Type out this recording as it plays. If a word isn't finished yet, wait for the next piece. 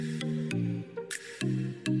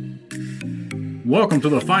Welcome to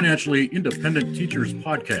the Financially Independent Teachers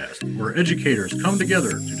Podcast, where educators come together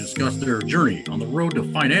to discuss their journey on the road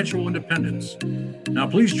to financial independence. Now,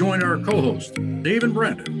 please join our co-hosts, Dave and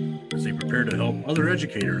Brandon, as they prepare to help other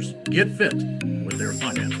educators get fit with their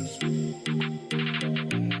finances.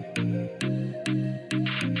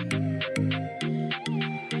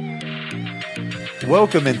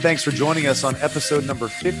 Welcome and thanks for joining us on episode number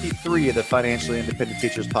 53 of the Financially Independent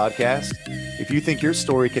Teachers Podcast. If you think your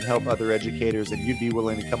story can help other educators and you'd be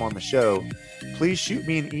willing to come on the show, please shoot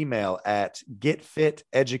me an email at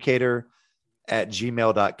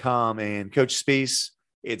getfiteducator@gmail.com. And Coach Spees,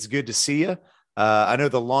 it's good to see you. I know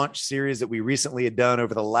the launch series that we recently had done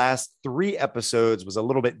over the last 3 episodes was a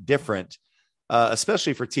little bit different,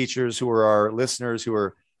 especially for teachers who are our listeners who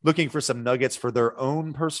are looking for some nuggets for their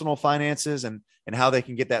own personal finances and how they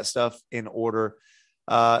can get that stuff in order.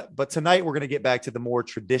 But tonight we're going to get back to the more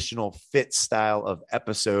traditional fit style of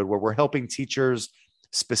episode where we're helping teachers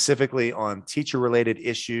specifically on teacher-related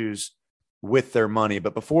issues with their money.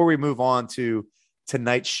 But before we move on to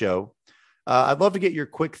tonight's show, I'd love to get your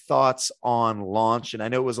quick thoughts on launch. And I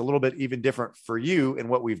know it was a little bit even different for you in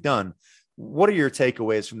what we've done. What are your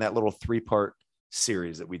takeaways from that little 3-part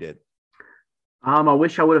series that we did? I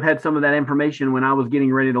wish I would have had some of that information when I was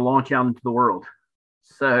getting ready to launch out into the world.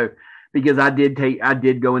 So, because I did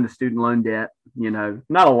go into student loan debt,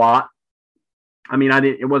 not a lot. I mean,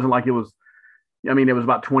 it wasn't like it was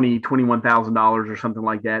about $21,000 or something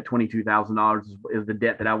like that. $22,000 is the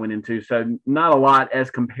debt that I went into. So not a lot as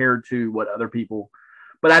compared to what other people,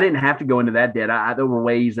 but I didn't have to go into that debt. There were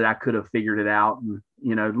ways that I could have figured it out. And,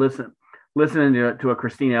 listening to a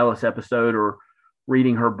Christina Ellis episode or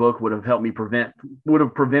reading her book would have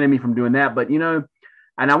prevented me from doing that. But, and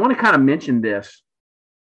I want to kind of mention this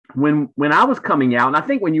when I was coming out, and I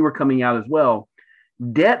think when you were coming out as well,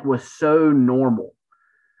 debt was so normal.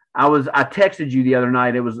 I texted you the other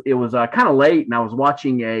night. It was kind of late, and I was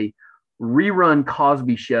watching a rerun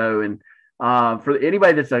Cosby Show. And for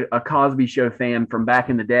anybody that's a Cosby Show fan from back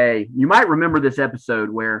in the day, you might remember this episode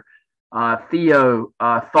where Theo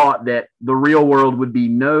thought that the real world would be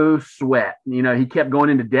no sweat. He kept going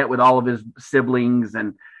into debt with all of his siblings,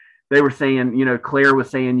 and they were saying, Claire was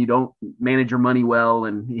saying, you don't manage your money well.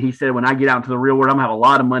 And he said, when I get out into the real world, I'm gonna have a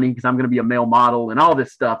lot of money because I'm going to be a male model and all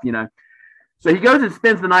this stuff, So he goes and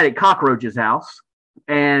spends the night at Cockroach's house.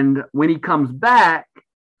 And when he comes back,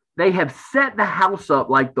 they have set the house up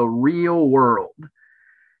like the real world.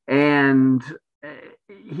 And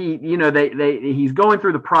he's going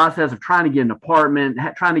through the process of trying to get an apartment,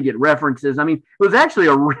 trying to get references. I mean, it was actually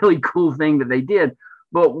a really cool thing that they did.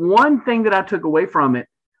 But one thing that I took away from it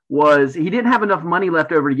was he didn't have enough money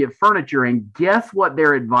left over to get furniture. And guess what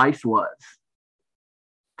their advice was?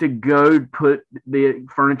 To go put the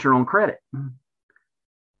furniture on credit.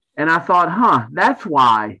 And I thought, that's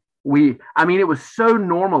why it was so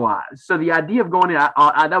normalized. So the idea of going in,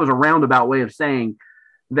 that was a roundabout way of saying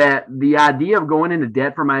that the idea of going into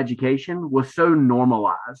debt for my education was so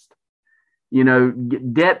normalized.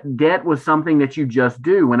 Debt was something that you just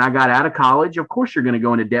do. When I got out of college, of course you're going to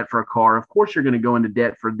go into debt for a car. Of course you're going to go into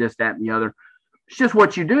debt for this, that, and the other. It's just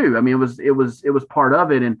what you do. I mean, it was part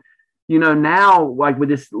of it. And, now like with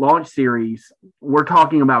this launch series, we're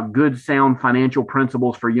talking about good, sound financial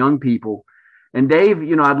principles for young people. And Dave,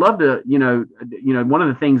 I'd love to, one of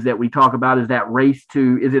the things that we talk about is that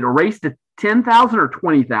is it a race to 10,000 or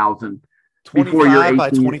 20,000? 25 by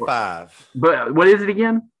 25. But what is it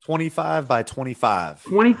again? 25 by 25.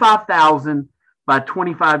 25,000 by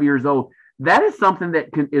 25 years old. That is something that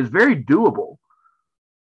is very doable.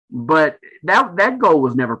 But that goal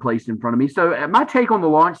was never placed in front of me. So my take on the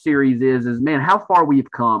launch series is man, how far we've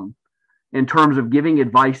come in terms of giving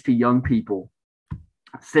advice to young people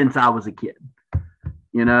since I was a kid.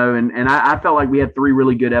 And I felt like we had 3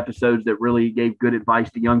 really good episodes that really gave good advice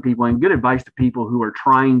to young people and good advice to people who are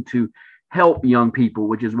trying to help young people,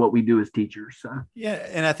 which is what we do as teachers. So. Yeah.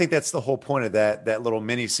 And I think that's the whole point of that little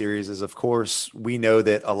mini series is, of course, we know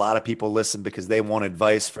that a lot of people listen because they want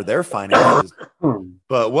advice for their finances,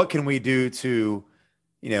 but what can we do to,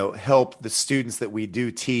 help the students that we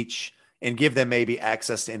do teach and give them maybe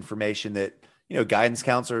access to information that, guidance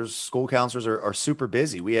counselors, school counselors are super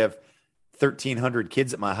busy. We have 1,300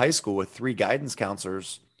 kids at my high school with 3 guidance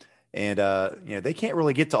counselors. And, they can't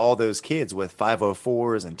really get to all those kids with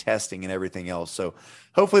 504s and testing and everything else. So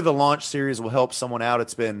hopefully the launch series will help someone out.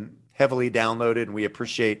 It's been heavily downloaded and we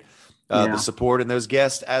appreciate the support and those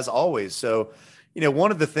guests as always. So,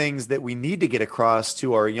 one of the things that we need to get across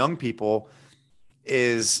to our young people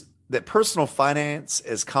is that personal finance,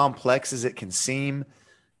 as complex as it can seem,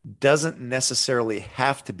 doesn't necessarily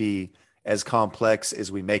have to be as complex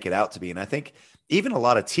as we make it out to be. And I think even a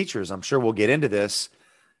lot of teachers, I'm sure we'll get into this,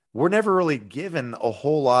 we're never really given a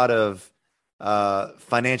whole lot of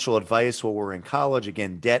financial advice while we're in college.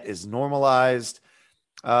 Again, debt is normalized.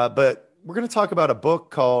 But we're going to talk about a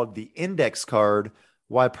book called The Index Card: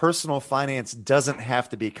 Why Personal Finance Doesn't Have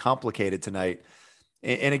to Be Complicated tonight.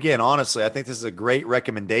 And again, honestly, I think this is a great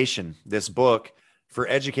recommendation, this book, for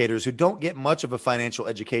educators who don't get much of a financial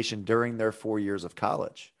education during their 4 years of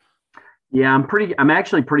college. Yeah, I'm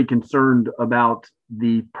actually pretty concerned about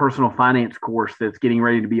the personal finance course that's getting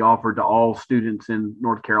ready to be offered to all students in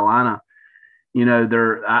North Carolina.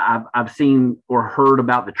 I've seen or heard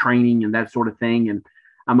about the training and that sort of thing, and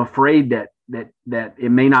I'm afraid that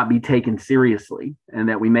it may not be taken seriously, and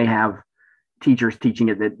that we may have teachers teaching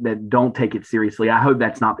it that don't take it seriously. I hope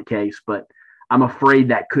that's not the case, but I'm afraid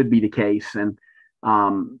that could be the case. And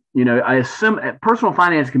I assume personal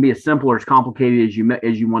finance can be as simple or as complicated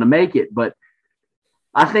as you want to make it, but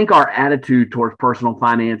I think our attitude towards personal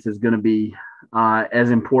finance is going to be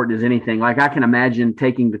as important as anything. Like, I can imagine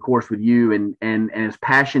taking the course with you, and as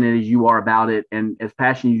passionate as you are about it, and as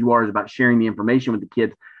passionate as you are about sharing the information with the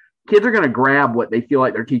kids are going to grab what they feel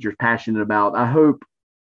like their teacher's passionate about. I hope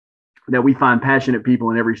that we find passionate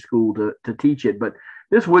people in every school to teach it, but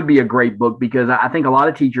this would be a great book, because I think a lot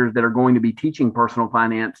of teachers that are going to be teaching personal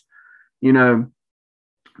finance,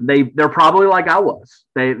 they're probably like I was.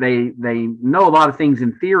 They know a lot of things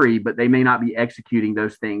in theory, but they may not be executing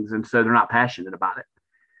those things, and so they're not passionate about it.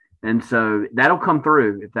 And so that'll come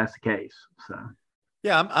through if that's the case. So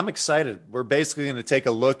yeah, I'm excited. We're basically going to take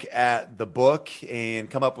a look at the book and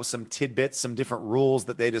come up with some tidbits, some different rules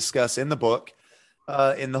that they discuss in the book.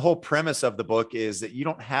 And the whole premise of the book is that you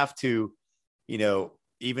don't have to,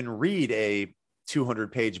 even read a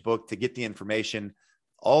 200-page book to get the information.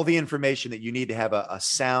 All the information that you need to have a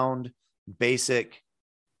sound, basic,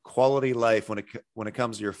 quality life when it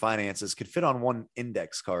comes to your finances could fit on one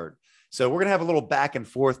index card. So we're going to have a little back and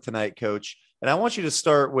forth tonight, Coach. And I want you to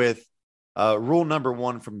start with rule number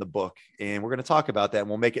 1 from the book. And we're going to talk about that, and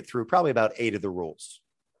we'll make it through probably about 8 of the rules.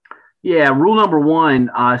 Yeah, rule number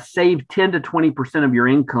 1, save 10 to 20% of your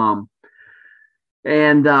income.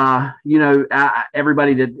 And,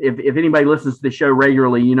 everybody that if anybody listens to the show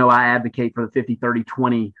regularly, I advocate for the 50, 30,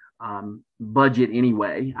 20 budget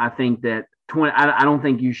anyway. I think that I don't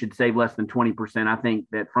think you should save less than 20%. I think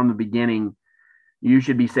that from the beginning, you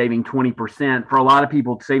should be saving 20%. For a lot of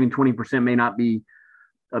people, saving 20% may not be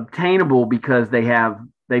obtainable because they've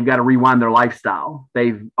got to rewind their lifestyle.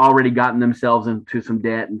 They've already gotten themselves into some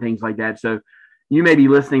debt and things like that. So you may be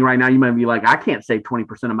listening right now. You might be like, I can't save 20%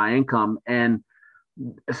 of my income. And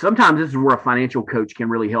sometimes this is where a financial coach can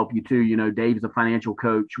really help you too. Dave's a financial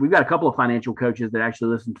coach. We've got a couple of financial coaches that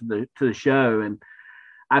actually listen to the show. And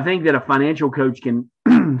I think that a financial coach can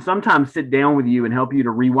sometimes sit down with you and help you to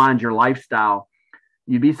rewind your lifestyle.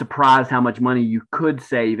 You'd be surprised how much money you could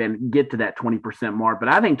save and get to that 20% mark. But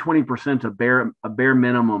I think 20% is a bare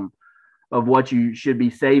minimum of what you should be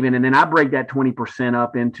saving. And then I break that 20%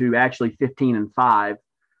 up into actually 15 and 5.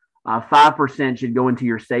 5% should go into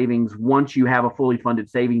your savings once you have a fully funded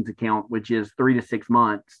savings account, which is 3 to 6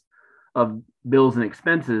 months of bills and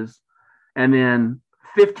expenses. And then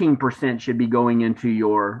 15% should be going into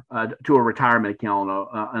your to a retirement account,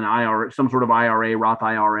 an IRA, some sort of IRA, Roth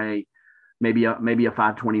IRA, maybe a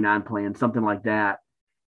 529 plan, something like that.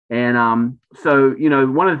 And so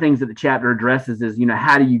one of the things that the chapter addresses is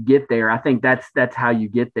how do you get there? I think that's how you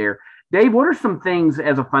get there. Dave, what are some things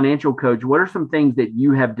as a financial coach? What are some things that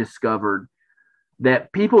you have discovered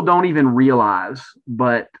that people don't even realize,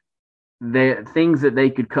 but the things that they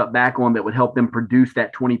could cut back on that would help them produce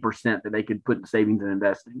that 20% that they could put in savings and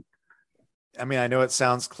investing? I mean, I know it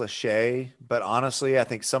sounds cliche, but honestly, I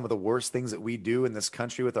think some of the worst things that we do in this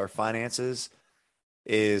country with our finances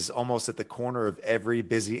is almost at the corner of every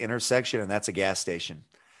busy intersection, and that's a gas station.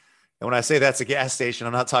 And when I say that's a gas station,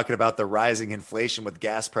 I'm not talking about the rising inflation with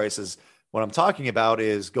gas prices. What I'm talking about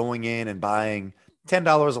is going in and buying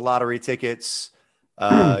 $10 of lottery tickets,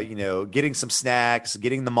 getting some snacks,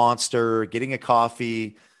 getting the Monster, getting a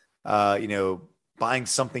coffee, buying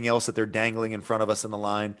something else that they're dangling in front of us in the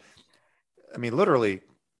line. I mean, literally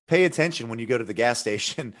pay attention when you go to the gas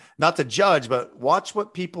station, not to judge, but watch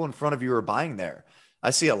what people in front of you are buying there. I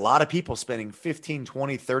see a lot of people spending $15,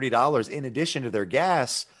 $20, $30 in addition to their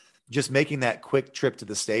gas, just making that quick trip to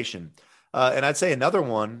the station. And I'd say another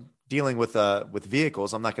one dealing with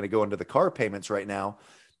vehicles, I'm not going to go into the car payments right now,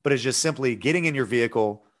 but it's just simply getting in your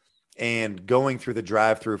vehicle and going through the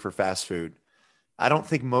drive-through for fast food. I don't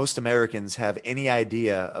think most Americans have any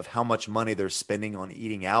idea of how much money they're spending on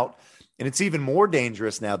eating out. And it's even more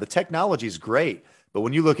dangerous now. The technology is great, But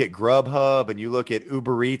when you look at Grubhub and you look at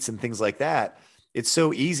Uber Eats and things like that, it's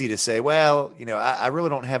so easy to say, well, I really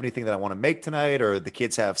don't have anything that I want to make tonight, or the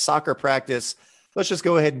kids have soccer practice. Let's just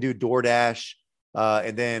go ahead and do DoorDash.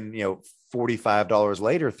 And then, $45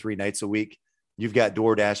 later, 3 nights a week, you've got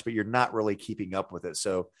DoorDash, but you're not really keeping up with it.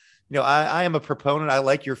 So, I am a proponent. I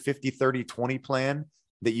like your 50-30-20 plan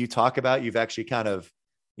that you talk about. You've actually kind of,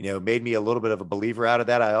 made me a little bit of a believer out of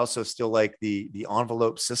that. I also still like the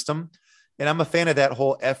envelope system. And I'm a fan of that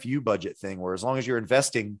whole FU budget thing, where as long as you're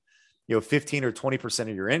investing, 15 or 20%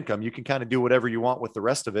 of your income, you can kind of do whatever you want with the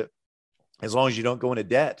rest of it, as long as you don't go into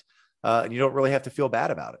debt, and you don't really have to feel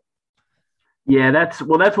bad about it. Yeah, that's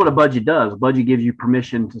what a budget does. A budget gives you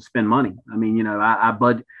permission to spend money. I mean,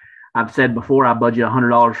 I've said before, I budget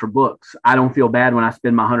 $100 for books. I don't feel bad when I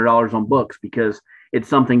spend my $100 on books, because it's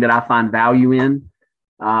something that I find value in.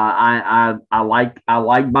 I like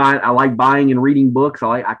buying and reading books.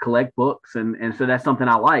 I collect books, and so that's something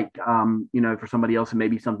I like. For somebody else it may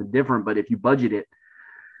be something different, but if you budget it,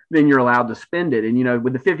 then you're allowed to spend it. And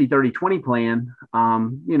with the 50-30-20 plan,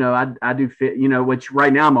 I do fit. Which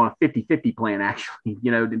right now I'm on a 50-50 plan actually.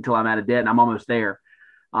 Until I'm out of debt, and I'm almost there.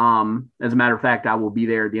 As a matter of fact, I will be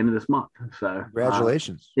there at the end of this month. So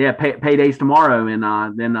congratulations. Payday's tomorrow, and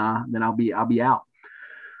then I'll be out.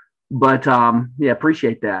 But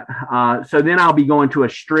appreciate that. So then I'll be going to a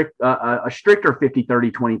stricter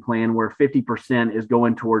 50-30-20 plan, where 50% is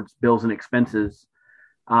going towards bills and expenses,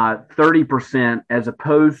 30% as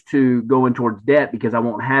opposed to going towards debt, because I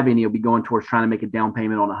won't have any. It'll be going towards trying to make a down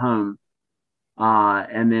payment on a home,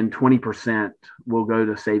 and then 20% will go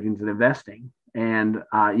to savings and investing. And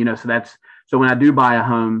so when I do buy a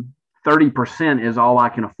home, 30% is all I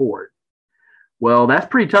can afford. Well, that's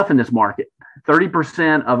pretty tough in this market.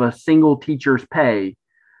 30% of a single teacher's pay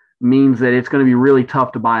means that it's going to be really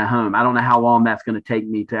tough to buy a home. I don't know how long that's going to take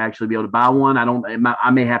me to actually be able to buy one.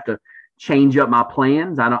 I may have to change up my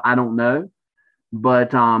plans. I don't know.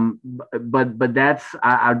 But that's,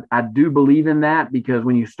 I do believe in that, because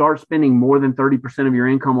when you start spending more than 30% of your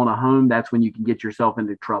income on a home, that's when you can get yourself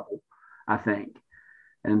into trouble, I think.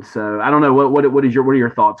 And so I don't know what are your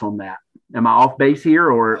thoughts on that? Am I off base here,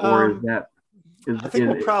 or is that? I think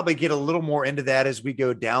we'll probably get a little more into that as we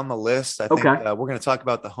go down the list. I think we're going to talk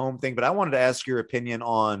about the home thing, but I wanted to ask your opinion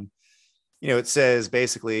on, it says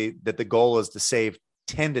basically that the goal is to save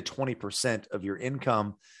 10 to 20% of your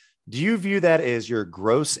income. Do you view that as your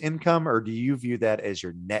gross income, or do you view that as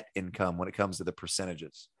your net income when it comes to the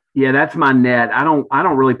percentages? Yeah, that's my net. I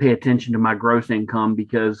don't really pay attention to my gross income,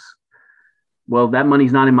 because, well, that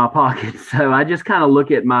money's not in my pocket. So I just kind of look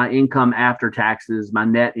at my income after taxes, my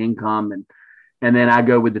net income, and then I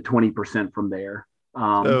go with the 20% from there.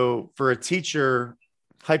 So for a teacher,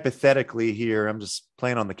 hypothetically here, I'm just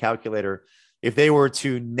playing on the calculator. If they were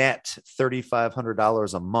to net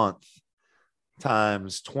 $3,500 a month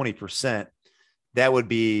times 20%, that would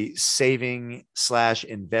be saving /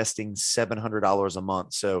 investing $700 a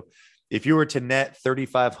month. So if you were to net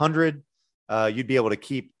 $3,500, you'd be able to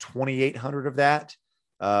keep $2,800 of that.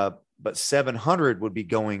 But $700 would be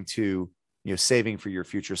going to, saving for your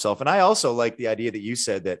future self. And I also like the idea that you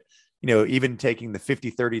said that, even taking the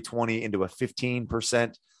 50-30-20 into a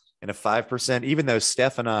 15% and a 5%, even though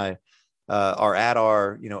Steph and I are at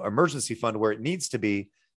our, emergency fund where it needs to be,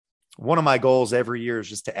 one of my goals every year is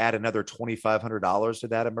just to add another $2,500 to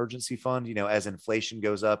that emergency fund, as inflation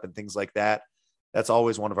goes up and things like that. That's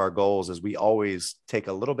always one of our goals, is we always take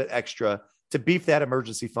a little bit extra to beef that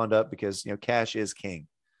emergency fund up, because, cash is king.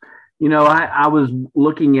 I was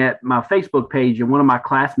looking at my Facebook page, and one of my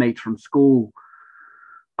classmates from school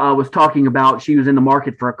was talking about, she was in the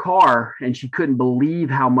market for a car, and she couldn't believe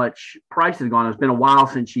how much price has gone. It's been a while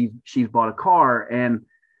since she's bought a car. And,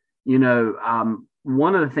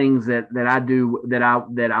 one of the things that I do, that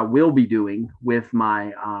I will be doing with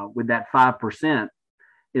my, with that 5%,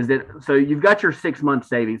 is that, so you've got your 6 month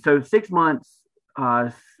savings. So 6 months,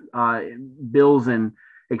 bills and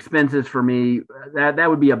expenses for me, that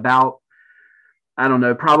would be about, I don't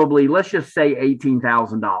know, probably, let's just say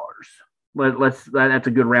 $18,000. That's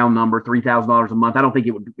a good round number, $3,000 a month. I don't think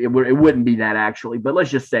it wouldn't be that actually, but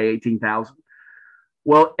let's just say 18,000.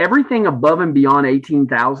 Well, everything above and beyond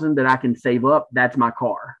 18,000 that I can save up, that's my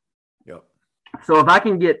car. Yep. So if I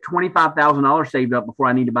can get $25,000 saved up before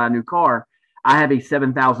I need to buy a new car, I have a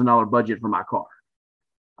 $7,000 budget for my car.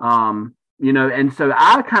 And so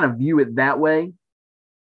I kind of view it that way.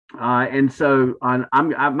 And so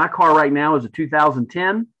my car right now is a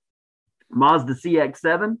 2010 Mazda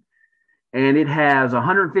CX-7, and it has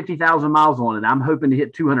 150,000 miles on it. I'm hoping to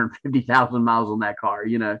hit 250,000 miles on that car,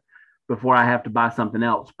 before I have to buy something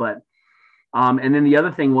else. But And then the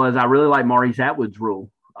other thing was I really like Maurice Atwood's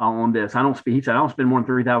rule on this. He said I don't spend more than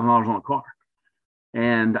 $3,000 on a car,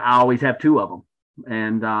 and I always have two of them.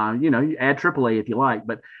 And you add AAA if you like,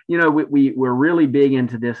 but we're really big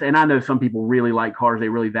into this. And I know some people really like cars; they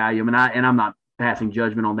really value them, and I'm not passing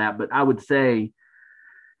judgment on that. But I would say,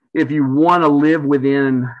 if you want to live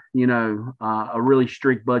within a really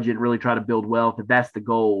strict budget, really try to build wealth, if that's the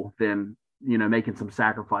goal, then making some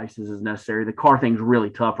sacrifices is necessary. The car thing's really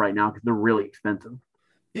tough right now because they're really expensive.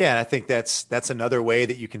 Yeah, and I think that's another way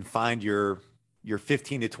that you can find your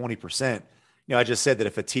 15 to 20%. I just said that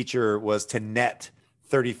if a teacher was to net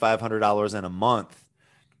 $3,500 in a month,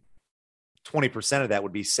 20% of that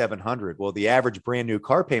would be $700. Well, the average brand new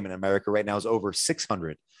car payment in America right now is over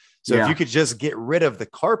 $600. So if you could just get rid of the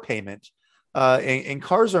car payment, and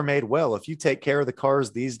cars are made well. If you take care of the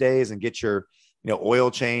cars these days and get your oil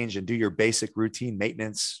change and do your basic routine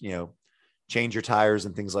maintenance, change your tires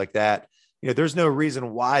and things like that, there's no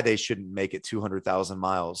reason why they shouldn't make it 200,000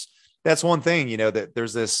 miles. That's one thing, that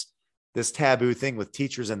there's this taboo thing with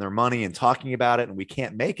teachers and their money and talking about it, and we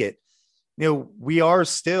can't make it. We are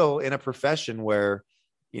still in a profession where,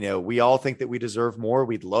 we all think that we deserve more.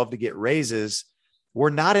 We'd love to get raises. We're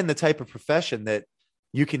not in the type of profession that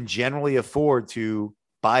you can generally afford to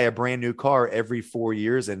buy a brand new car every 4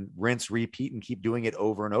 years and rinse, repeat, and keep doing it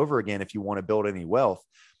over and over again if you want to build any wealth.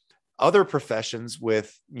 Other professions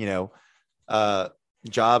with,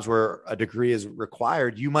 jobs where a degree is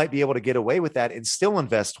required, you might be able to get away with that and still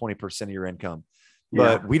invest 20% of your income.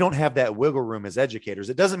 But we don't have that wiggle room as educators.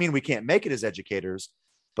 It doesn't mean we can't make it as educators,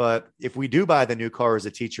 but if we do buy the new car as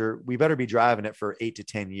a teacher, we better be driving it for 8 to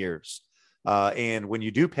 10 years. And when you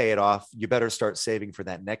do pay it off, you better start saving for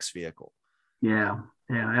that next vehicle. Yeah,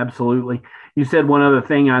 absolutely. You said one other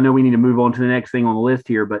thing. I know we need to move on to the next thing on the list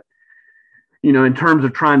here, but in terms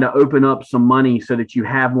of trying to open up some money so that you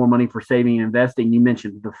have more money for saving and investing, you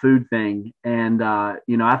mentioned the food thing. And,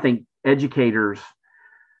 I think educators,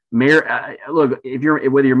 look,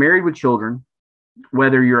 whether you're married with children,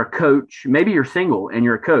 whether you're a coach, maybe you're single and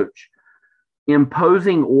you're a coach,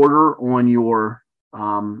 imposing order on your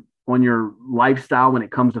lifestyle when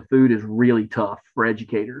it comes to food is really tough for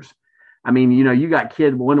educators. I mean, you got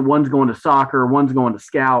kids, one's going to soccer, one's going to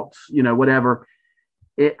scouts, whatever.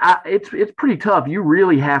 It's pretty tough. You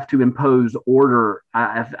really have to impose order.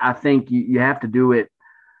 I think you have to do it.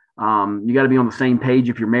 You got to be on the same page.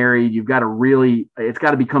 If you're married, you've got to it's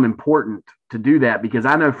got to become important to do that, because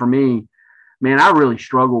I know for me, man, I really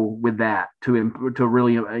struggle with that to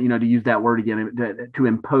really, to use that word again, to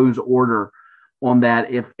impose order on that.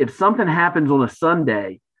 If something happens on a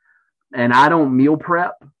Sunday and I don't meal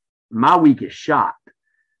prep, my week is shot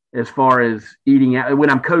as far as eating out when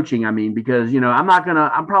I'm coaching. I mean, because,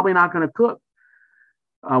 I'm probably not going to cook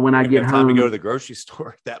when I get home. Time to go to the grocery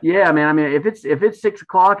store. Yeah, man. I mean, if it's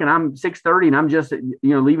 6:00 and I'm 6:30 and I'm just,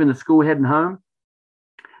 leaving the school heading home,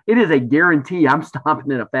 it is a guarantee I'm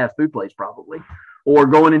stopping at a fast food place probably, or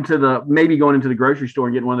going into the grocery store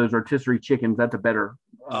and getting one of those rotisserie chickens. That's a better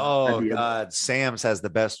idea. God, Sam's has the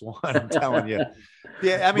best one. I'm telling you.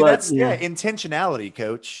 Yeah, I mean, that's intentionality,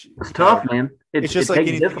 Coach. It's tough, man. It's just like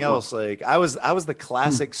anything else. Like I was the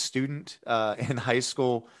classic student in high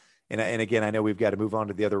school, and again, I know we've got to move on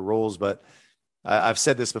to the other roles, but I've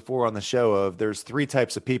said this before on the show. There's three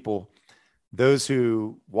types of people: those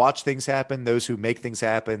who watch things happen, those who make things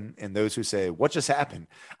happen, and those who say, "What just happened?"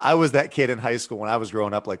 I was that kid in high school when I was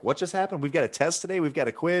growing up. Like, what just happened? We've got a test today. We've got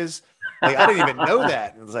a quiz. Like, I didn't even know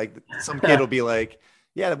that. It was like some kid will be like,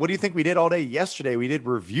 yeah, what do you think we did all day yesterday? We did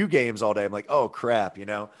review games all day. I'm like, oh crap,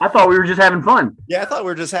 I thought we were just having fun. Yeah, I thought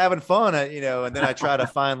we were just having fun, and then I try to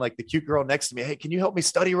find like the cute girl next to me. Hey, can you help me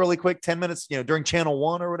study really quick? 10 minutes, during channel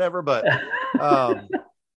 1 or whatever. But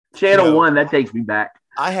channel 1, that takes me back.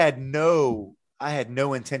 I had no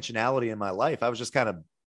intentionality in my life. I was just kind of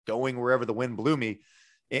going wherever the wind blew me.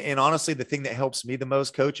 And honestly, the thing that helps me the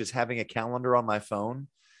most, Coach, is having a calendar on my phone.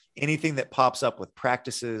 Anything that pops up with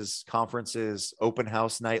practices, conferences, open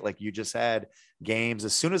house night, like you just had, games,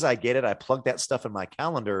 as soon as I get it, I plug that stuff in my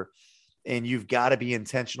calendar. And you've got to be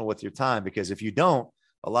intentional with your time, because if you don't,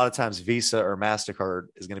 a lot of times Visa or MasterCard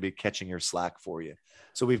is going to be catching your slack for you.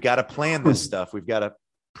 So we've got to plan this stuff. We've got to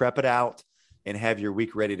prep it out and have your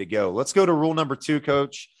week ready to go. Let's go to rule number 2,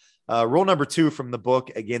 Coach. Rule number 2 from the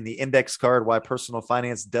book, again, the index card, Why Personal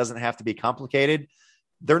Finance Doesn't Have to Be Complicated.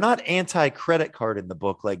 They're not anti-credit card in the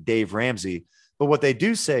book like Dave Ramsey, but what they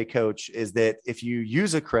do say, Coach, is that if you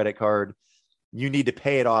use a credit card, you need to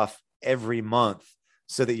pay it off every month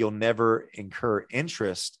so that you'll never incur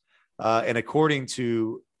interest. And according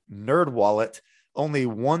to NerdWallet, only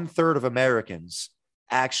 1/3 of Americans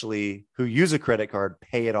actually who use a credit card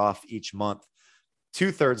pay it off each month.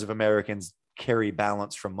 2/3 of Americans carry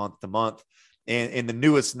balance from month to month. And the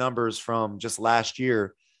newest numbers from just last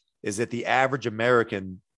year is that the average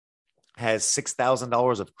American has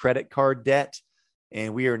 $6,000 of credit card debt,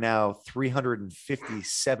 and we are now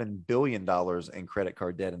 $357 billion in credit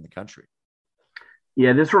card debt in the country.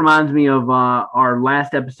 Yeah, this reminds me of our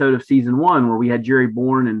last episode of season 1, where we had Jerry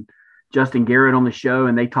Bourne and Justin Garrett on the show,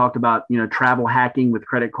 and they talked about, travel hacking with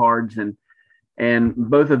credit cards, and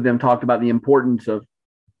both of them talked about the importance of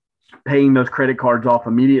paying those credit cards off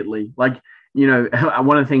immediately. Like,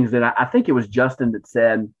 one of the things that I think it was Justin that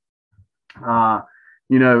said,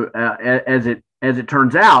 as it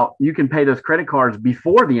turns out, you can pay those credit cards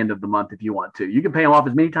before the end of the month if you want to. You can pay them off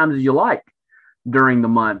as many times as you like during the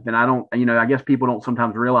month. And I guess people don't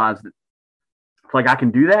sometimes realize that it's like, I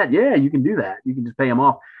can do that. Yeah, you can do that. You can just pay them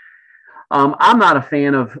off. I'm not a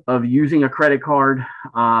fan of using a credit card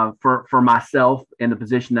for myself in the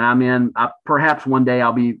position that I'm in. Perhaps one day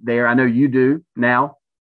I'll be there. I know you do now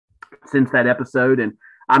since that episode, and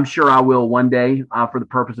I'm sure I will one day for the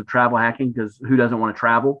purpose of travel hacking, because who doesn't want to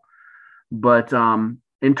travel? But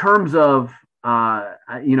in terms of,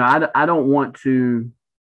 I don't want to.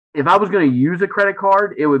 If I was going to use a credit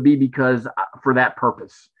card, it would be because for that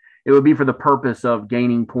purpose. It would be for the purpose of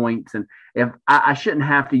gaining points. And if I shouldn't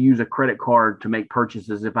have to use a credit card to make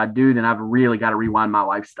purchases. If I do, then I've really got to rewind my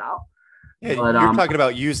lifestyle. Yeah, but, you're talking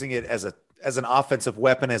about using it as an offensive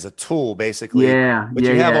weapon, as a tool, basically. Yeah. But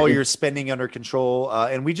you have all your spending under control.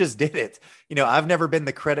 And we just did it. I've never been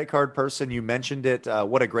the credit card person. You mentioned it.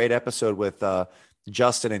 What a great episode with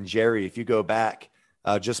Justin and Jerry. If you go back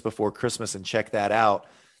just before Christmas and check that out.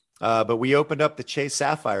 But we opened up the Chase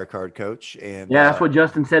Sapphire card, Coach. And that's what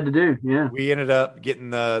Justin said to do. Yeah. We ended up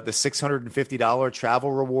getting the $650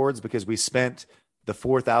 travel rewards because we spent the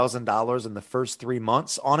 $4,000 in the first 3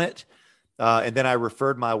 months on it. And then I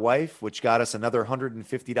referred my wife, which got us another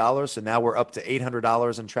 $150. So now we're up to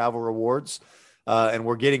 $800 in travel rewards. And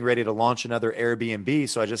we're getting ready to launch another Airbnb.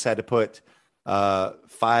 So I just had to put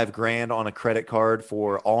 $5,000 on a credit card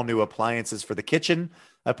for all new appliances for the kitchen.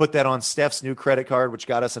 I put that on Steph's new credit card, which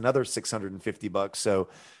got us another $650. So,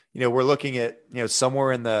 we're looking at,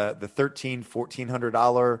 somewhere in the $1,300,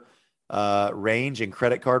 $1,400 range in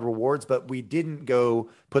credit card rewards, but we didn't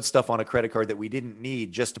go put stuff on a credit card that we didn't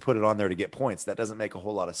need just to put it on there to get points. That doesn't make a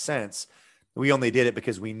whole lot of sense. We only did it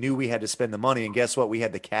because we knew we had to spend the money, and guess what? We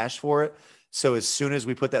had the cash for it. So as soon as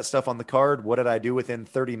we put that stuff on the card, what did I do within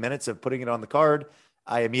 30 minutes of putting it on the card?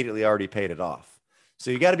 I immediately already paid it off. So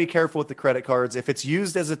you got to be careful with the credit cards. If it's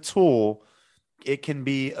used as a tool, it can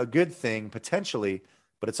be a good thing potentially,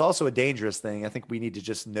 but it's also a dangerous thing. I think we need to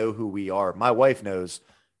just know who we are. My wife knows,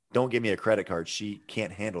 don't give me a credit card. She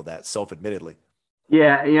can't handle that, self-admittedly.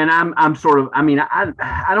 Yeah. And I'm sort of,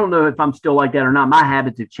 I don't know if I'm still like that or not. My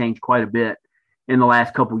habits have changed quite a bit in the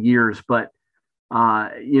last couple of years, but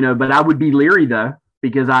I would be leery though,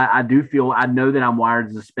 because I do feel, I know that I'm wired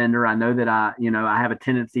as a spender. I know that I have a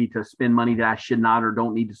tendency to spend money that I should not or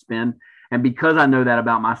don't need to spend. And because I know that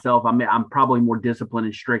about myself, I'm probably more disciplined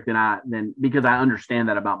and strict than because I understand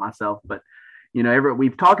that about myself. But,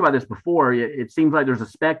 we've talked about this before. It seems like there's a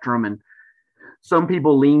spectrum, and some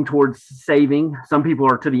people lean towards saving. Some people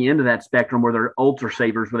are to the end of that spectrum where they're ultra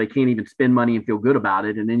savers, where they can't even spend money and feel good about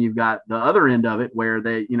it. And then you've got the other end of it where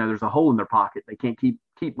they, there's a hole in their pocket. They can't keep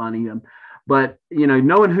money. But,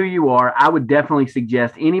 knowing who you are, I would definitely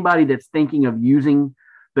suggest anybody that's thinking of using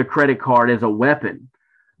the credit card as a weapon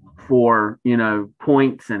for,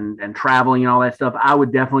 points and traveling and all that stuff, I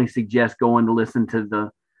would definitely suggest going to listen to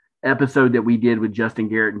the episode that we did with Justin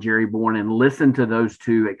Garrett and Jerry Bourne and listen to those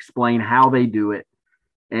two explain how they do it.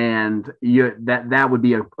 And that would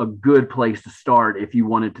be a good place to start if you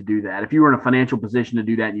wanted to do that. If you were in a financial position to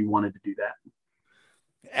do that and you wanted to do that.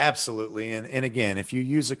 Absolutely. And again, if you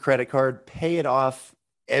use a credit card, pay it off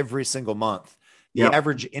every single month. The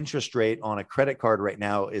average interest rate on a credit card right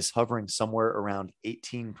now is hovering somewhere around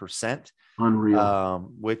 18%.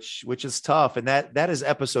 Unreal. Which is tough. And that is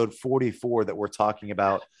episode 44 that we're talking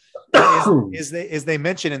about. As they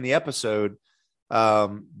mentioned in the episode,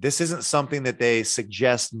 this isn't something that they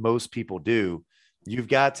suggest most people do. You've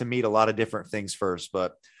got to meet a lot of different things first,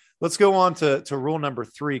 but let's go on to rule number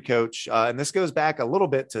 3, Coach. And this goes back a little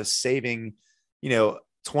bit to saving,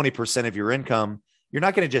 20% of your income. You're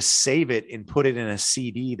not going to just save it and put it in a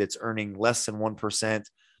CD that's earning less than 1%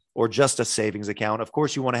 or just a savings account. Of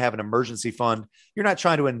course, you want to have an emergency fund. You're not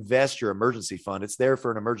trying to invest your emergency fund. It's there for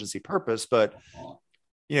an emergency purpose, but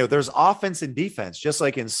there's offense and defense, just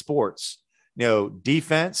like in sports.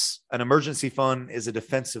 Defense, an emergency fund is a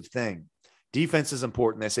defensive thing. defense is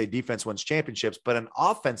important. They say defense wins championships, but an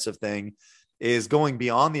offensive thing is going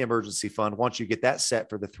beyond the emergency fund once you get that set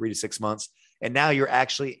for the 3 to 6 months. And now you're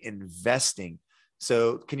actually investing.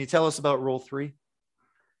 So can you tell us about rule 3?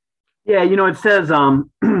 Yeah, it says,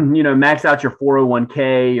 max out your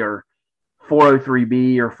 401k or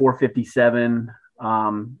 403b or 457,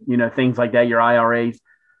 things like that, your IRAs.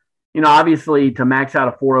 Obviously to max out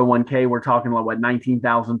a 401k, we're talking like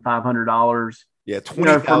 $19,500. Yeah,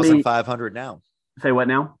 20,500 now. Say what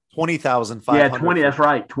now? 20,500. Yeah, 20. That's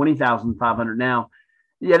right, 20,500 now.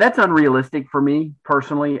 Yeah, that's unrealistic for me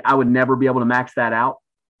personally. I would never be able to max that out.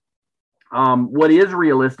 What is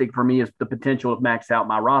realistic for me is the potential to max out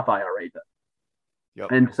my Roth IRA.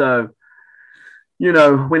 Yep. And so,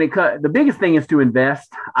 the biggest thing is to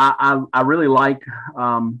invest. I really like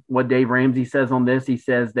what Dave Ramsey says on this. He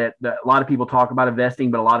says that a lot of people talk about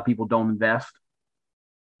investing, but a lot of people don't invest.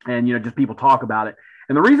 And, just people talk about it.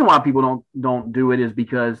 And the reason why people don't do it is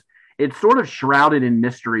because it's sort of shrouded in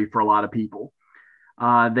mystery for a lot of people.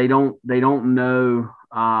 They don't know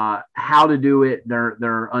how to do it.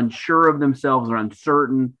 They're unsure of themselves. They're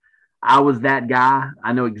uncertain. I was that guy.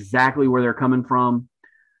 I know exactly where they're coming from.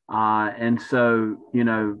 And so, you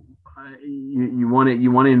want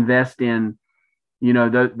to invest in,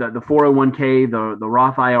 the 401k, the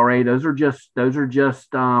Roth IRA. Those are just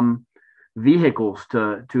vehicles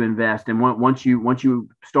to invest. And once you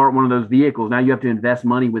start one of those vehicles, now you have to invest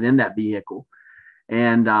money within that vehicle.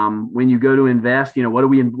 And when you go to invest, what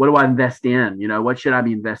do I invest in? What should I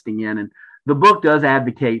be investing in? And the book does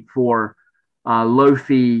advocate for low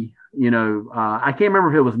fee. I can't remember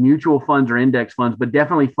if it was mutual funds or index funds, but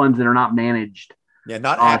definitely funds that are not managed. Yeah,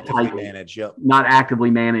 not actively managed. Yep. Not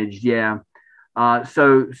actively managed. Yeah.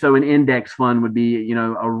 So an index fund would be,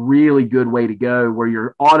 a really good way to go where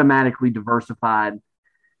you're automatically diversified.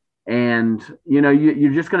 And,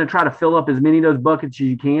 you're just going to try to fill up as many of those buckets as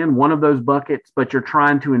you can, one of those buckets, but you're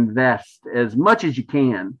trying to invest as much as you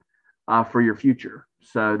can for your future.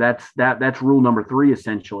 So that's rule number 3,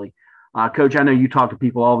 essentially. Coach, I know you talk to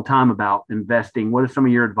people all the time about investing. What is some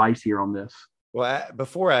of your advice here on this? Well,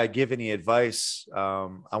 before I give any advice,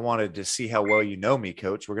 I wanted to see how well you know me,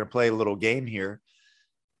 Coach. We're going to play a little game here.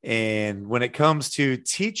 And when it comes to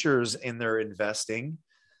teachers in their investing,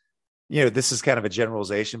 this is kind of a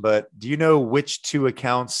generalization, but do you know which 2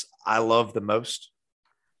 accounts I love the most?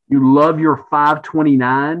 You love your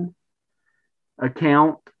 529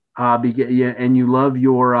 account, and you love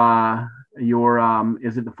your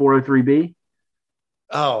is it the 403b?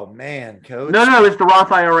 Oh man, Coach! No, it's the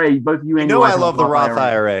Roth IRA. Both you and your wife I love the Roth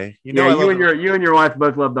IRA. You and your wife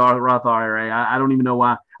both love the Roth IRA. I don't even know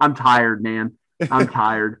why. I'm tired, man. I'm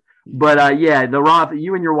tired. But the Roth,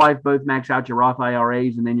 you and your wife both max out your Roth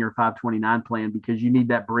IRAs and then your 529 plan because you need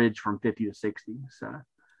that bridge from 50 to 60. So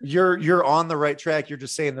you're on the right track. You're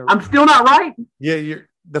just saying I'm still not right. Yeah,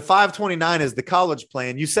 the 529 is the college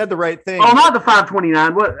plan. You said the right thing. Oh, not the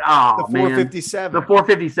 529. What? Oh, the 457. The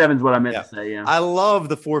 457 is what I meant to say. Yeah, I love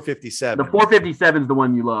the 457. The 457 is the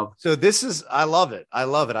one you love. So I love it. I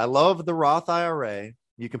love the Roth IRA.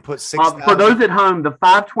 You can put 6,000. For those at home, the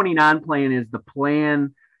 529 plan is the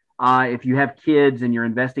plan. If you have kids and you're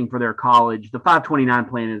investing for their college, the 529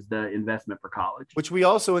 plan is the investment for college. Which we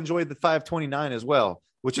also enjoyed the 529 as well,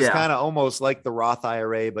 which is kind of almost like the Roth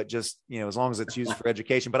IRA, but just, as long as it's used for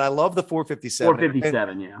education. But I love the 457.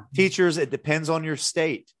 457, yeah. Teachers, it depends on your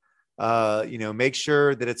state. Make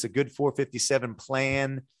sure that it's a good 457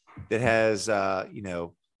 plan that has,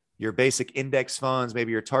 your basic index funds,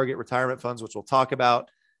 maybe your target retirement funds, which we'll talk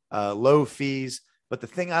about, low fees. But the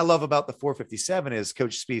thing I love about the 457 is,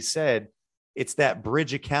 Coach Spieth said, it's that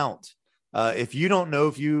bridge account. If you don't know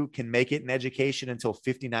if you can make it in education until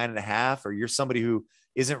 59 and a half, or you're somebody who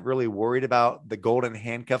isn't really worried about the golden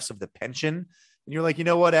handcuffs of the pension, and you're like,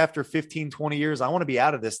 after 15, 20 years, I want to be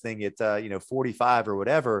out of this thing at, 45 or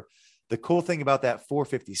whatever. The cool thing about that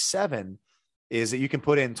 457 is that you can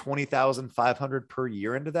put in 20,500 per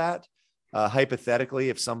year into that. Hypothetically,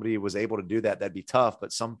 if somebody was able to do that, that'd be tough,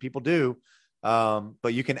 but some people do.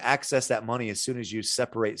 But you can access that money as soon as you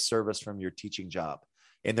separate service from your teaching job.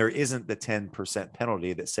 And there isn't the 10%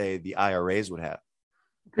 penalty that, say, the IRAs would have.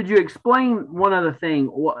 Could you explain one other thing?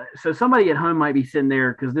 So somebody at home might be sitting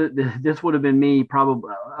there, because this would have been me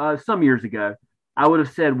probably some years ago. I would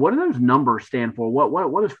have said, what do those numbers stand for?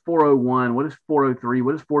 What is 401? What is 403?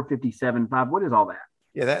 What is 457.5? What is all that?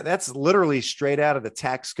 Yeah, that's literally straight out of the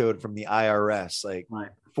tax code from the IRS, like right.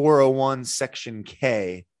 401 Section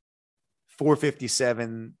K,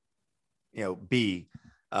 457, B.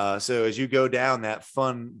 So as you go down that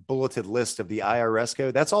fun bulleted list of the IRS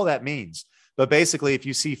code, that's all that means. But basically, if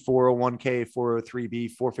you see 401k,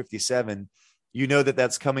 403b, 457, you know that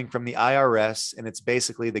that's coming from the IRS, and it's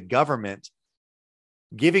basically the government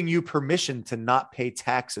giving you permission to not pay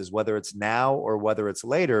taxes, whether it's now or whether it's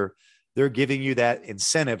later. They're giving you that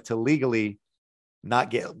incentive to legally not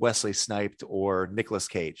get Wesley Sniped or Nicolas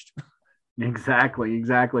Caged. Exactly.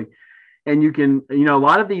 And you can, a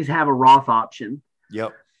lot of these have a Roth option.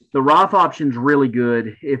 Yep. The Roth option's really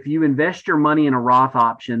good. If you invest your money in a Roth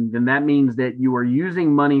option, then that means that you are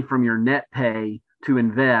using money from your net pay to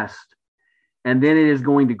invest, and then it is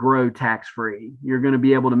going to grow tax-free. You're going to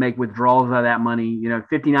be able to make withdrawals out of that money.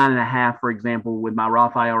 59 and a half, for example, with my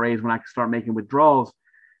Roth IRAs, when I can start making withdrawals,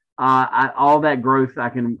 all that growth I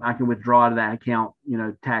can withdraw out of that account.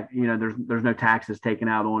 There's no taxes taken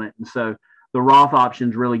out on it, and so the Roth option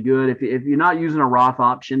is really good. If you're not using a Roth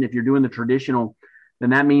option, if you're doing the traditional, then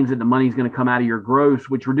that means that the money is going to come out of your gross,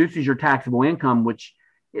 which reduces your taxable income, which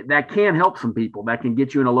that can help some people. That can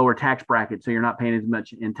get you in a lower tax bracket, so you're not paying as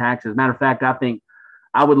much in taxes. Matter of fact, I think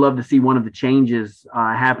I would love to see one of the changes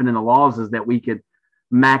happen in the laws is that we could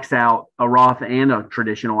max out a Roth and a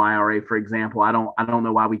traditional IRA, for example. I don't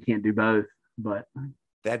know why we can't do both, but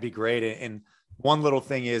that'd be great. And one little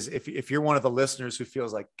thing is, if you're one of the listeners who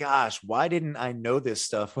feels like, gosh, why didn't I know this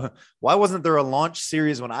stuff? Why wasn't there a launch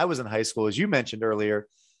series when I was in high school? As you mentioned earlier,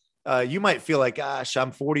 you might feel like, gosh,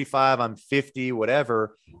 I'm 45, I'm 50,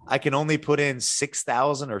 whatever. I can only put in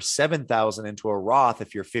 6,000 or 7,000 into a Roth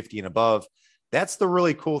if you're 50 and above. That's the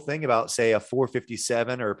really cool thing about, say, a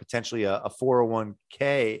 457 or potentially a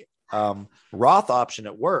 401k Roth option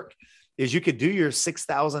at work, is you could do your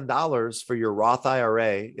 $6,000 for your Roth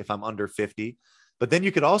IRA if I'm under 50, but then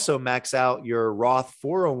you could also max out your Roth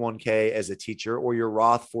 401k as a teacher, or your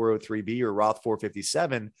Roth 403b or Roth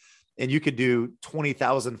 457, and you could do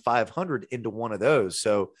 20,500 into one of those.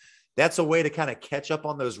 So that's a way to kind of catch up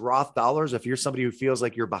on those Roth dollars. If you're somebody who feels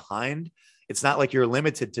like you're behind, it's not like you're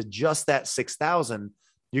limited to just that 6,000.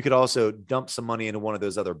 You could also dump some money into one of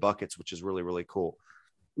those other buckets, which is really, really cool.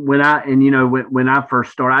 When I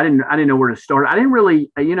first started, I didn't know where to start. I didn't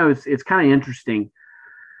really, it's kind of interesting.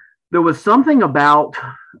 There was something about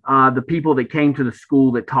the people that came to the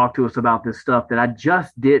school that talked to us about this stuff that I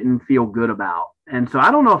just didn't feel good about. And so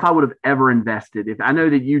I don't know if I would have ever invested. If I know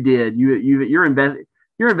that you did, you're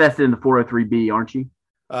invested in the 403b, aren't you?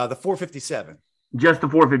 The 457. Just the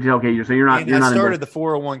 450. Okay, so you're not. And I started the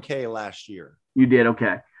 401k last year. You did,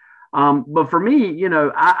 okay. But for me,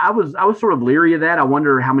 I was sort of leery of that. I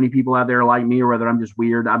wonder how many people out there are like me, or whether I'm just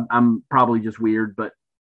weird. I'm probably just weird, but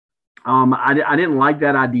I didn't like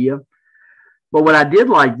that idea. But what I did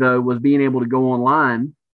like, though, was being able to go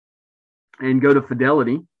online and go to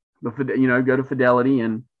Fidelity. Go to Fidelity,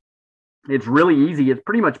 and it's really easy. It's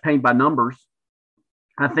pretty much paint by numbers.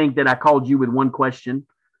 I think that I called you with one question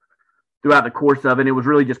throughout the course of it. It was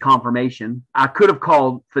really just confirmation. I could have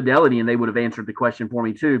called Fidelity and they would have answered the question for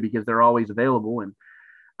me too, because they're always available. And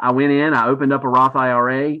I went in, I opened up a Roth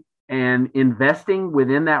IRA, and investing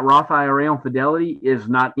within that Roth IRA on Fidelity is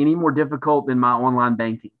not any more difficult than my online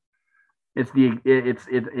banking. I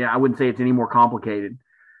wouldn't say it's any more complicated.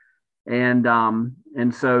 And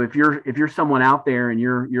so if you're someone out there and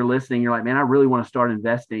you're listening, you're like, man, I really want to start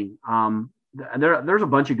investing. There's a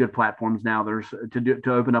bunch of good platforms now. There's to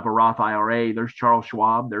open up a Roth IRA. There's Charles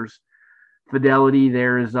Schwab. There's Fidelity.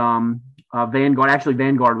 There's Vanguard. Actually,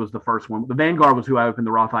 Vanguard was the first one. The Vanguard was who I opened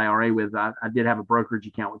the Roth IRA with. I did have a brokerage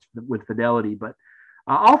account with Fidelity, but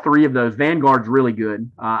all three of those, Vanguard's really good.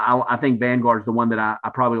 I think Vanguard's the one that I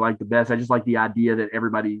probably like the best. I just like the idea that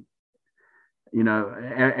everybody,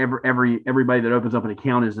 everybody that opens up an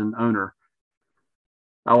account is an owner.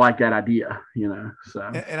 I like that idea, so.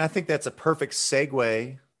 And I think that's a perfect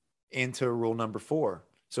segue into rule number 4.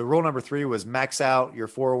 So rule number 3 was max out your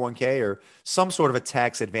 401k or some sort of a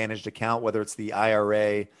tax advantaged account, whether it's the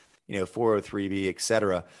IRA, 403b, et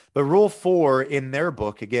cetera. But rule 4 in their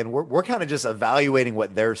book, again, we're kind of just evaluating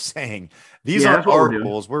what they're saying. These are our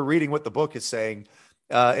rules. We're reading what the book is saying.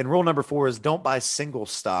 And rule number 4 is don't buy single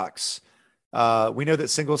stocks. We know that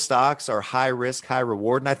single stocks are high risk, high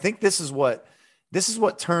reward. And I think this is what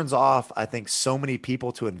turns off, I think, so many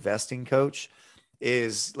people to investing, Coach,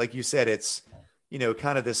 is like you said, it's,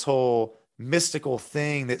 kind of this whole mystical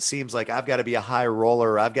thing that seems like I've got to be a high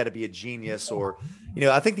roller, or I've got to be a genius, or,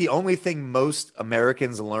 I think the only thing most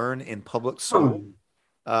Americans learn in public school,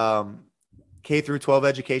 K through 12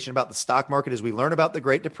 education about the stock market, is we learn about the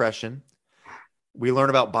Great Depression. We learn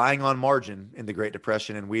about buying on margin in the Great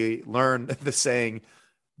Depression, and we learn the saying,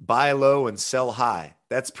 buy low and sell high.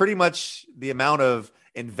 That's pretty much the amount of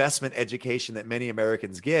investment education that many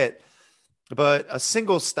Americans get. But a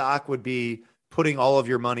single stock would be putting all of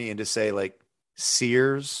your money into, say, like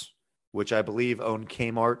Sears, which I believe owned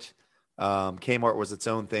Kmart. Kmart was its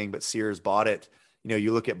own thing, but Sears bought it.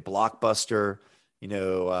 You look at Blockbuster,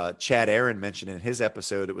 Chad Aaron mentioned in his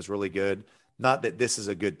episode, it was really good. Not that this is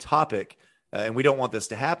a good topic, and we don't want this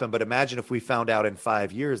to happen, but imagine if we found out in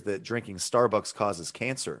 5 years that drinking Starbucks causes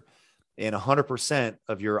cancer and 100%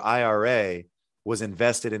 of your IRA was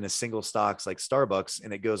invested in a single stocks like Starbucks,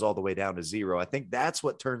 and it goes all the way down to zero. I think that's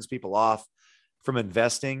what turns people off from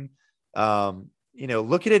investing.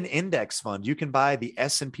 Look at an index fund. You can buy the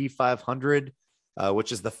S&P 500,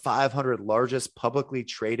 which is the 500 largest publicly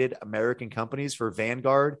traded American companies for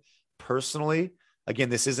Vanguard. Personally, again,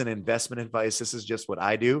 this isn't investment advice. This is just what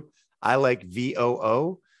I do. I like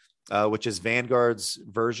VOO, which is Vanguard's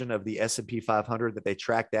version of the S&P 500 that they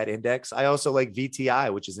track that index. I also like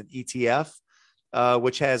VTI, which is an ETF,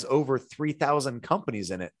 which has over 3,000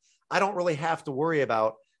 companies in it. I don't really have to worry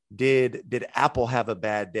about did Apple have a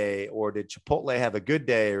bad day, or did Chipotle have a good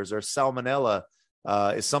day, or is there salmonella?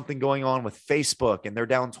 Is something going on with Facebook and they're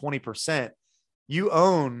down 20%? You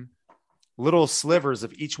own little slivers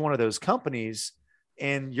of each one of those companies,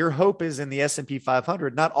 and your hope is in the S&P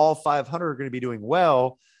 500. Not all 500 are going to be doing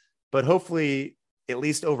well, but hopefully at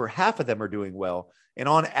least over half of them are doing well. And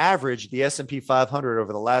on average, the S&P 500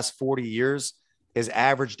 over the last 40 years has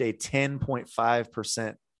averaged a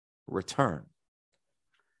 10.5% return.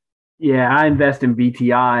 Yeah, I invest in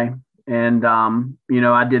VTI, and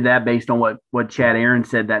I did that based on what Chad Aaron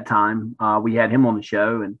said that time. We had him on the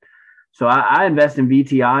show, and so I invest in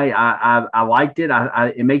VTI. I liked it.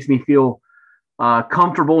 It makes me feel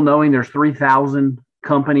comfortable knowing there's 3,000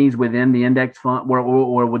 companies within the index fund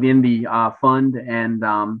or within the fund, and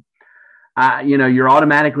you're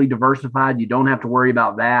automatically diversified. You don't have to worry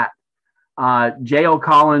about that. J.L.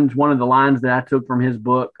 Collins, one of the lines that I took from his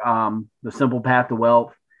book, The Simple Path to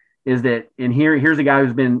Wealth, is that, and here's a guy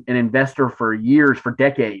who's been an investor for years, for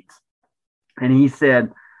decades. And he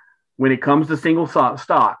said, when it comes to single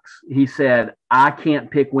stocks, he said, I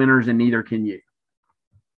can't pick winners and neither can you.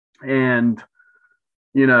 And,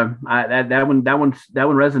 that one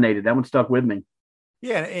resonated. That one stuck with me.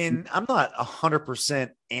 Yeah. And I'm not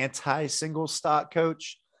 100% anti single stock,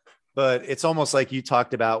 Coach, but it's almost like you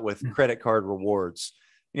talked about with credit card rewards.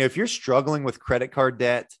 If you're struggling with credit card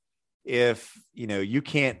debt, if you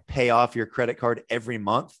can't pay off your credit card every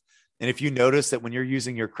month, and if you notice that when you're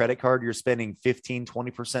using your credit card, you're spending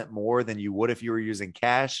 15-20% more than you would if you were using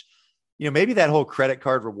cash, maybe that whole credit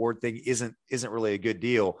card reward thing isn't really a good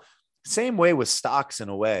deal. Same way with stocks in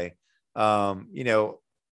a way. I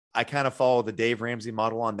kind of follow the Dave Ramsey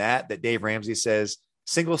model on that Dave Ramsey says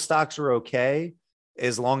single stocks are okay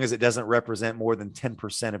as long as it doesn't represent more than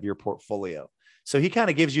 10% of your portfolio. So he kind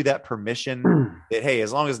of gives you that permission that, hey,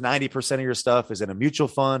 as long as 90% of your stuff is in a mutual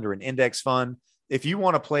fund or an index fund, if you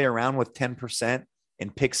want to play around with 10%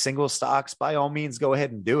 and pick single stocks, by all means, go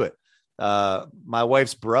ahead and do it. My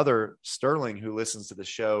wife's brother, Sterling, who listens to the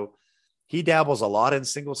show, he dabbles a lot in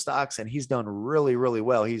single stocks, and he's done really, really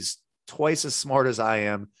well. He's twice as smart as I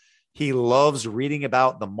am. He loves reading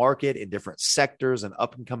about the market in different sectors and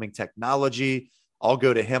up and coming technology. I'll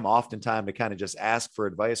go to him oftentimes to kind of just ask for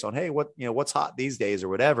advice on, hey, what's hot these days or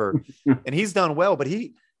whatever. And he's done well, but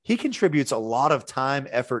he contributes a lot of time,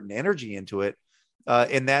 effort, and energy into it.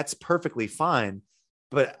 And that's perfectly fine.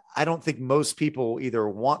 But I don't think most people either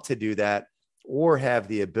want to do that or have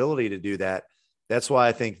the ability to do that. That's why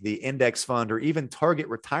I think the index fund or even target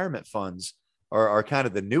retirement funds are kind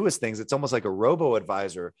of the newest things. It's almost like a robo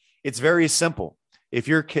advisor. It's very simple. If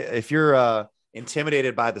you're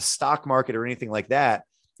intimidated by the stock market or anything like that,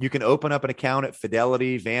 you can open up an account at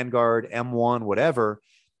Fidelity, Vanguard, M1, whatever,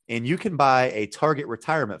 and you can buy a target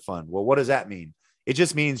retirement fund. Well, what does that mean? It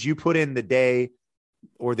just means you put in the day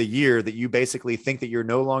or the year that you basically think that you're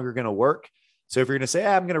no longer going to work. So if you're going to say,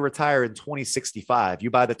 I'm going to retire in 2065, you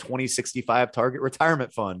buy the 2065 target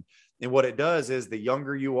retirement fund. And what it does is the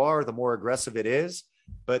younger you are, the more aggressive it is.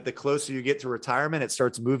 But the closer you get to retirement, it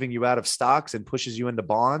starts moving you out of stocks and pushes you into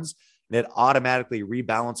bonds. And it automatically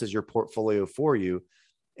rebalances your portfolio for you.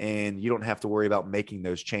 And you don't have to worry about making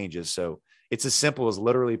those changes. So it's as simple as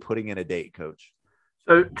literally putting in a date, Coach.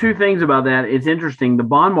 So two things about that. It's interesting. The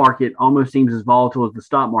bond market almost seems as volatile as the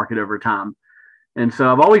stock market over time. And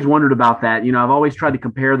so I've always wondered about that. I've always tried to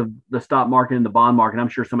compare the stock market and the bond market. I'm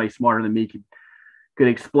sure somebody smarter than me could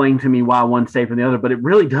explain to me why one's safer than the other, but it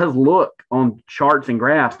really does look on charts and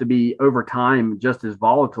graphs to be over time just as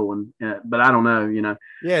volatile. But I don't know,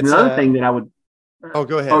 Yeah. And the other thing that I would. Oh,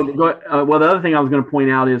 go ahead. Well, the other thing I was going to point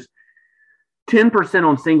out is 10%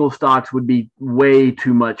 on single stocks would be way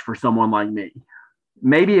too much for someone like me.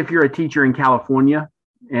 Maybe if you're a teacher in California,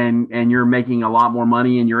 and you're making a lot more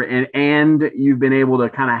money, and you've been able to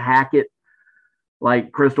kind of hack it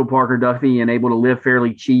like Crystal Parker Duffy and able to live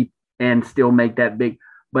fairly cheap and still make that big.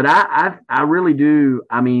 But I really do.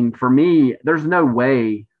 I mean, for me, there's no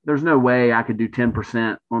way I could do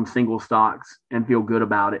 10% on single stocks and feel good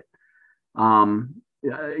about it.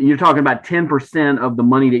 You're talking about 10% of the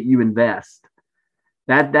money that you invest.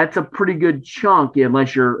 That's a pretty good chunk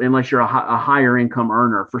unless you're a higher income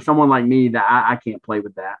earner. For someone like me, that I can't play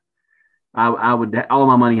with that. I would, all of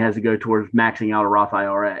my money has to go towards maxing out a Roth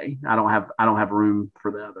IRA. I don't have room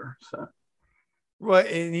for the other. So. Well,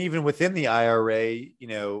 and even within the IRA,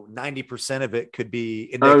 90% of it could be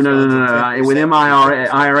index. Oh, no. Within my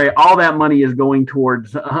IRA, all that money is going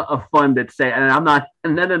towards a fund that's say, and I'm not,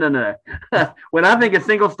 no. When I think of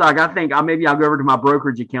single stock, I think maybe I'll go over to my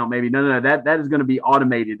brokerage account. Maybe no, that is going to be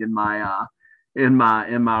automated in my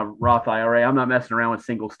Roth IRA. I'm not messing around with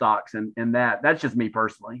single stocks and that's just me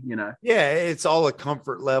personally, Yeah, it's all a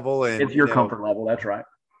comfort level, and it's your comfort level. That's right.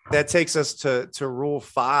 That takes us to rule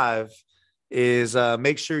 5. Is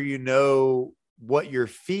make sure you know what your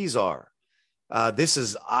fees are. This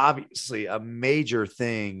is obviously a major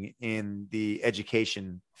thing in the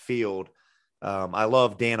education field. I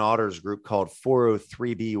love Dan Otter's group called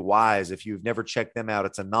 403B Wise. If you've never checked them out,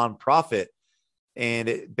 it's a nonprofit, and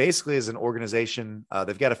it basically is an organization.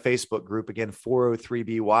 They've got a Facebook group, again,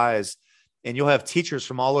 403B Wise, and you'll have teachers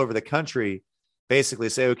from all over the country basically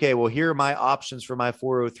say, okay, well, here are my options for my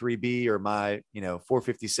 403B or my,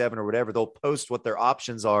 457 or whatever. They'll post what their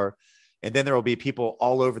options are. And then there will be people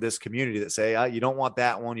all over this community that say, you don't want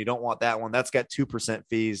that one. You don't want that one. That's got 2%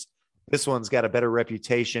 fees. This one's got a better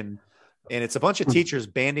reputation. And it's a bunch of teachers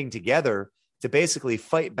banding together to basically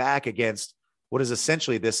fight back against what is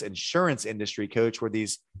essentially this insurance industry, Coach, where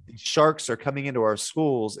these sharks are coming into our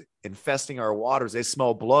schools, infesting our waters. They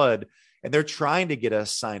smell blood. And they're trying to get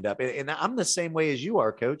us signed up. And I'm the same way as you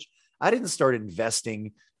are, Coach. I didn't start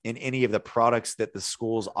investing in any of the products that the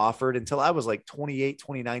schools offered until I was like 28,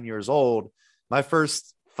 29 years old. My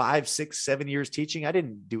first 5, 6, 7 years teaching, I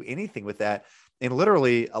didn't do anything with that. And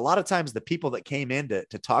literally, a lot of times the people that came in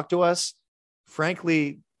to talk to us,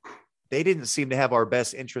 frankly, they didn't seem to have our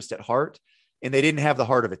best interest at heart. And they didn't have the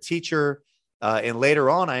heart of a teacher. And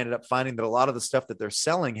later on, I ended up finding that a lot of the stuff that they're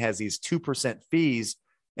selling has these 2% fees.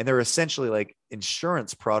 And they're essentially like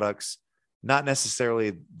insurance products, not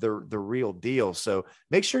necessarily the real deal. So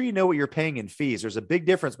make sure you know what you're paying in fees. There's a big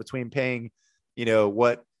difference between paying,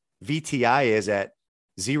 what VTI is at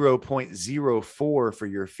 0.04 for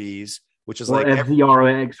your fees, which is like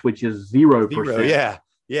FZROX, which is 0%.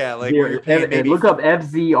 Yeah. Like you're paying, look up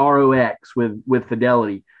FZROX with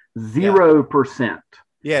Fidelity, 0%.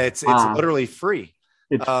 Yeah, it's literally free.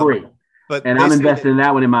 It's free. And I'm invested in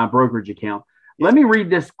that one in my brokerage account. Let me read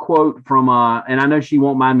this quote from, and I know she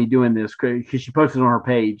won't mind me doing this because she posted it on her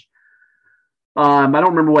page. I don't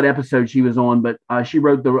remember what episode she was on, but she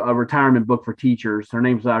wrote a retirement book for teachers. Her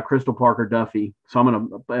name's Crystal Parker Duffy. So I'm going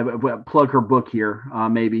to plug her book here,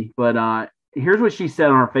 maybe. But here's what she said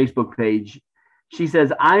on her Facebook page. She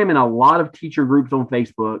says, I am in a lot of teacher groups on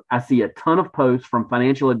Facebook. I see a ton of posts from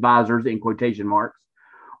financial advisors in quotation marks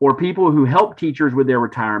or people who help teachers with their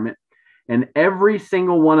retirement. And every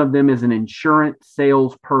single one of them is an insurance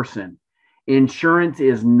salesperson. Insurance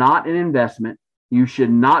is not an investment. You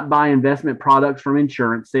should not buy investment products from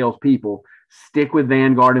insurance salespeople. Stick with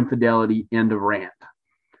Vanguard and Fidelity. End of rant.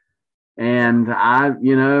 And I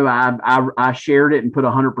shared it and put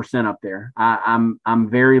 100% up there. I'm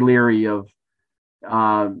very leery of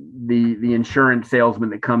the insurance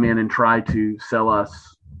salesmen that come in and try to sell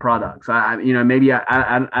us products. Maybe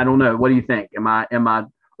I don't know. What do you think? Am I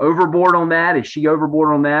overboard on that? Is she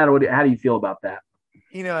overboard on that? Or how do you feel about that?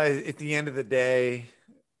 At the end of the day,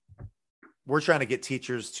 we're trying to get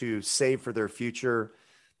teachers to save for their future.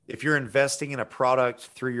 If you're investing in a product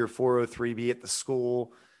through your 403B at the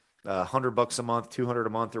school, $100 a month, $200 a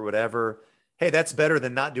month or whatever, hey, that's better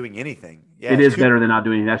than not doing anything. Yeah, it is better than not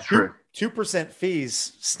doing anything. That's true. 2%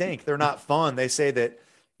 fees stink. They're not fun. They say that,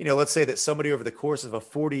 let's say that somebody over the course of a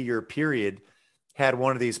 40-year period had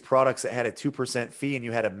one of these products that had a 2% fee and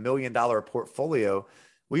you had $1 million portfolio,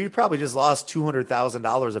 well, you probably just lost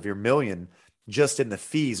 $200,000 of your million just in the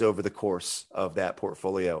fees over the course of that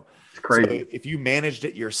portfolio. It's crazy. So if you managed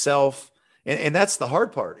it yourself, and that's the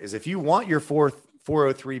hard part, is if you want your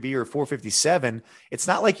 403B or 457, it's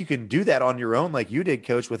not like you can do that on your own like you did,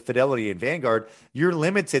 Coach, with Fidelity and Vanguard. You're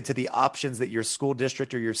limited to the options that your school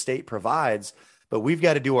district or your state provides, but we've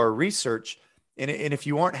got to do our research. And if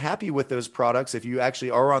you aren't happy with those products, if you actually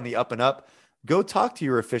are on the up and up, go talk to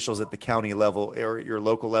your officials at the county level or your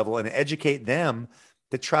local level and educate them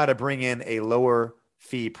to try to bring in a lower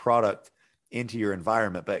fee product into your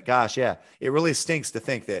environment. But gosh, yeah, it really stinks to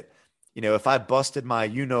think that, if I busted my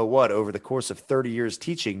what over the course of 30 years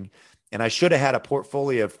teaching, and I should have had a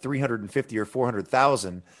portfolio of 350 or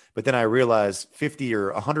 400,000, but then I realized 50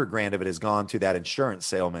 or 100 grand of it has gone to that insurance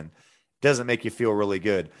salesman, doesn't make you feel really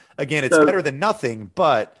good. Again, it's better than nothing,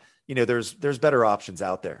 but there's better options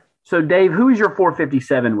out there. So Dave, who is your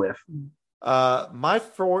 457 with? My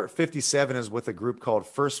 457 is with a group called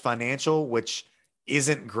First Financial, which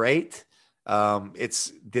isn't great.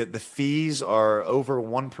 It's the fees are over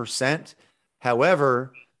 1%.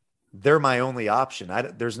 However, they're my only option.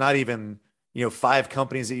 There's not even, 5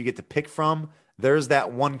 companies that you get to pick from. There's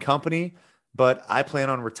that one company, but I plan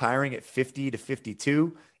on retiring at 50 to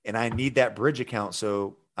 52, and I need that bridge account.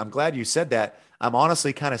 So I'm glad you said that. I'm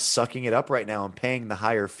honestly kind of sucking it up right now and paying the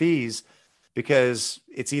higher fees because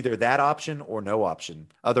it's either that option or no option.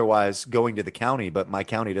 Otherwise, going to the county, but my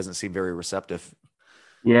county doesn't seem very receptive.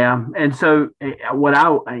 Yeah. And so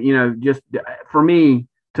just for me,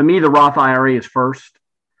 to me, the Roth IRA is first.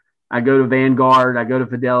 I go to Vanguard, I go to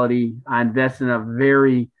Fidelity, I invest in a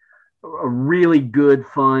really good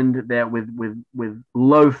fund that with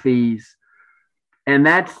low fees. And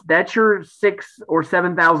that's your $6,000 or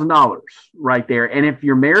 $7,000 right there. And if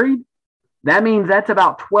you're married, that means that's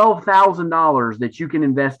about $12,000 that you can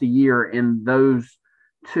invest a year in those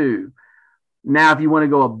two. Now, if you want to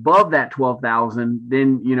go above that 12,000,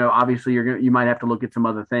 then, obviously you might have to look at some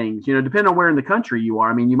other things, depending on where in the country you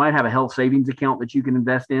are. I mean, you might have a health savings account that you can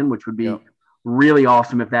invest in, which would be really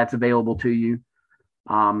awesome if that's available to you.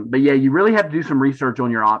 But yeah, you really have to do some research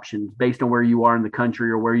on your options based on where you are in the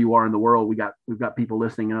country or where you are in the world. We've got people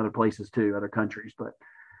listening in other places too, other countries, but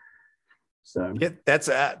so yeah, that's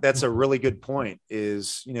a really good point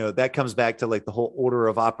is, that comes back to like the whole order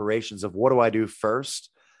of operations of what do I do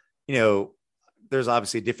first? There's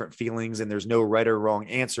obviously different feelings and there's no right or wrong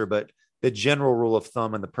answer, but the general rule of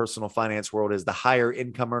thumb in the personal finance world is the higher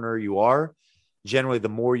income earner you are, generally the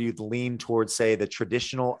more you'd lean towards, say, the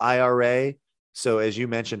traditional IRA. So as you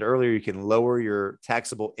mentioned earlier, you can lower your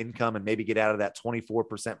taxable income and maybe get out of that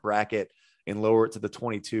 24% bracket and lower it to the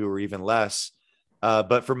 22 or even less.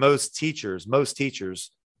 But for most teachers,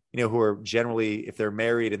 who are generally, if they're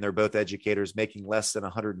married and they're both educators, making less than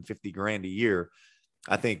 150 grand a year,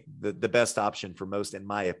 I think the best option for most, in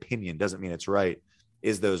my opinion, doesn't mean it's right,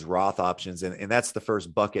 is those Roth options. And that's the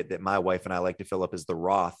first bucket that my wife and I like to fill up is the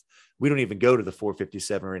Roth. We don't even go to the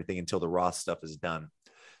 457 or anything until the Roth stuff is done.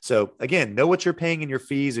 So again, know what you're paying in your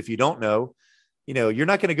fees. If you don't know, you're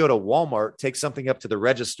not going to go to Walmart, take something up to the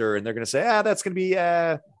register, and they're going to say, that's going to be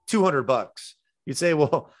 $200. You'd say,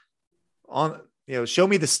 well, show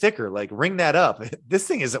me the sticker, like ring that up. This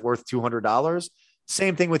thing isn't worth $200.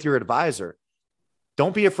 Same thing with your advisor.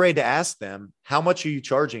 Don't be afraid to ask them, how much are you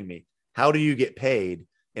charging me? How do you get paid?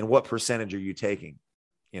 And what percentage are you taking?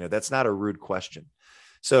 That's not a rude question.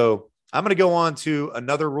 So I'm going to go on to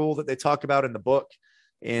another rule that they talk about in the book.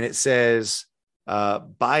 And it says,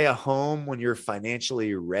 buy a home when you're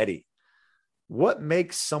financially ready. What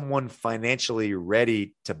makes someone financially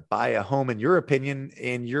ready to buy a home, in your opinion?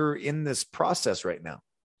 And you're in this process right now.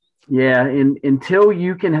 Yeah. Until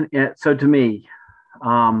you can. So to me,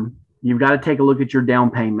 you've got to take a look at your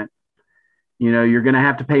down payment. You're going to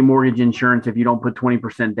have to pay mortgage insurance if you don't put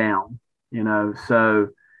 20% down, so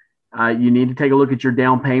you need to take a look at your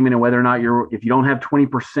down payment and whether or not if you don't have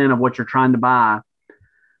 20% of what you're trying to buy,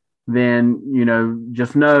 then,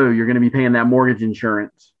 just know you're going to be paying that mortgage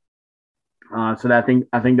insurance. So I think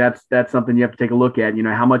that's something you have to take a look at.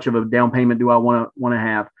 How much of a down payment do I want to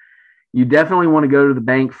have? You definitely want to go to the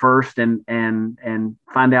bank first and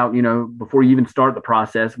find out, before you even start the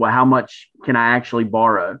process, well, how much can I actually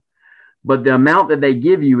borrow? But the amount that they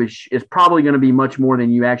give you is probably going to be much more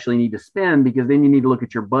than you actually need to spend, because then you need to look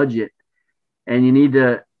at your budget and you need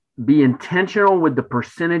to be intentional with the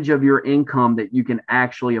percentage of your income that you can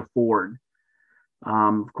actually afford.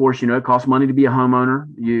 Of course, it costs money to be a homeowner.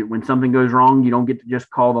 When something goes wrong, you don't get to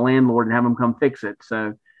just call the landlord and have them come fix it.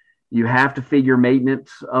 So you have to figure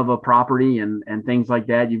maintenance of a property and things like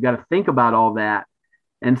that. You've got to think about all that.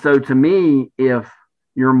 And so to me, if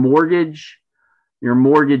your mortgage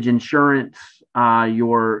insurance,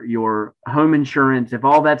 your home insurance, if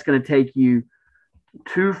all that's going to take you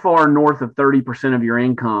too far north of 30% of your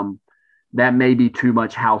income, that may be too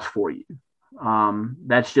much house for you.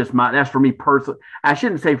 That's for me personally. I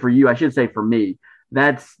shouldn't say for you. I should say for me.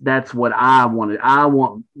 That's what I wanted. I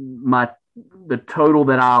want the total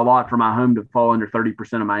that I allot for my home to fall under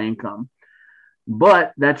 30% of my income.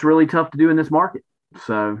 But that's really tough to do in this market.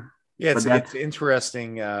 So yeah, it's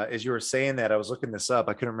interesting. As you were saying that, I was looking this up.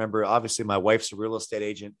 I couldn't remember. Obviously, my wife's a real estate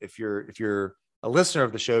agent. If you're a listener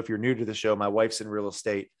of the show, if you're new to the show, my wife's in real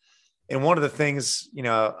estate. And one of the things,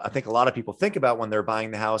 I think a lot of people think about when they're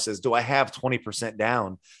buying the house is, do I have 20%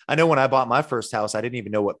 down? I know when I bought my first house, I didn't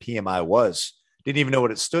even know what PMI was, didn't even know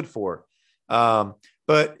what it stood for.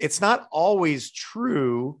 But it's not always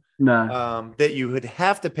true that you would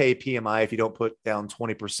have to pay PMI if you don't put down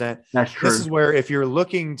 20%. That's true. This is where if you're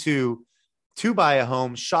looking to buy a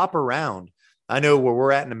home, shop around. I know where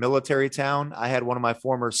we're at in a military town. I had one of my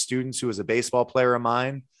former students who was a baseball player of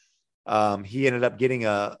mine. He ended up getting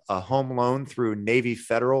a home loan through Navy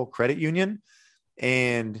Federal Credit Union,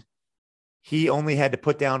 and he only had to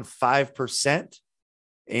put down 5%,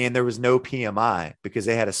 and there was no PMI because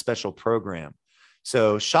they had a special program.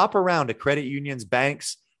 So shop around to credit unions,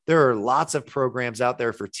 banks. There are lots of programs out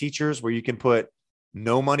there for teachers where you can put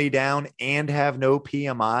no money down and have no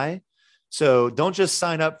PMI. So don't just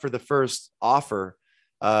sign up for the first offer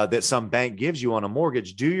that some bank gives you on a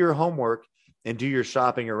mortgage. Do your homework and do your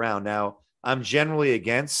shopping around. Now, I'm generally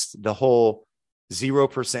against the whole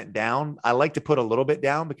 0% down. I like to put a little bit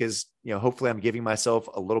down because, hopefully I'm giving myself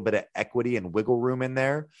a little bit of equity and wiggle room in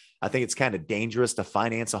there. I think it's kind of dangerous to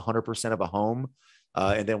finance 100% of a home.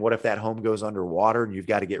 And then what if that home goes underwater and you've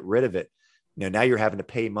got to get rid of it? Now you're having to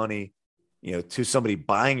pay money, to somebody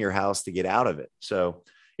buying your house to get out of it. So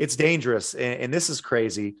it's dangerous. And this is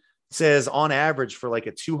crazy. It says on average for like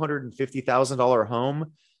a $250,000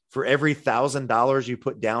 home, for every $1,000 you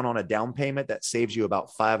put down on a down payment, that saves you about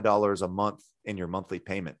 $5 a month in your monthly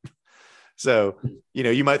payment. So,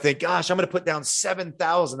 you might think, gosh, I'm going to put down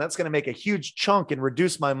 $7,000. That's going to make a huge chunk and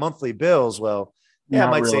reduce my monthly bills. Well, yeah,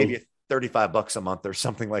 it might save you $35 a month or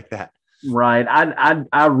something like that. Right.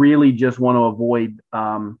 I really just want to avoid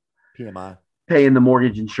PMI. Paying the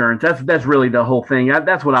mortgage insurance. That's really the whole thing.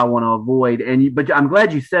 That's what I want to avoid. But I'm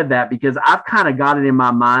glad you said that because I've kind of got it in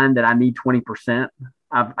my mind that I need 20%.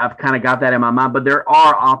 I've kind of got that in my mind, but there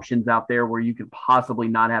are options out there where you could possibly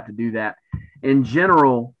not have to do that. In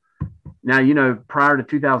general, now, prior to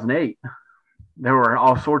 2008, there were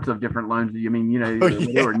all sorts of different loans. I mean, there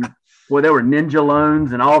were ninja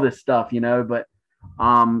loans and all this stuff, but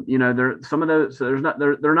there some of those, so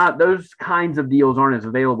they're not those kinds of deals aren't as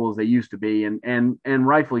available as they used to be, and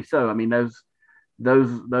rightfully so. I mean, those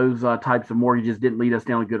types of mortgages didn't lead us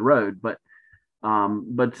down a good road, but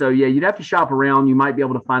so yeah, you'd have to shop around. You might be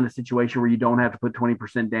able to find a situation where you don't have to put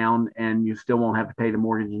 20% down and you still won't have to pay the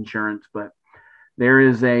mortgage insurance. But there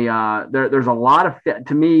is there's a lot of,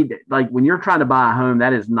 to me, like when you're trying to buy a home,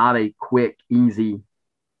 that is not a quick, easy,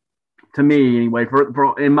 to me anyway,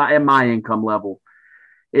 at my income level.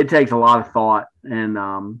 It takes a lot of thought and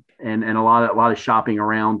a lot of shopping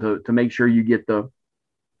around to make sure you get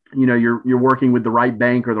you're working with the right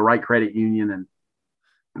bank or the right credit union,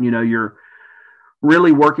 and you're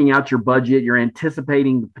really working out your budget. You're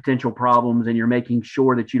anticipating the potential problems, and you're making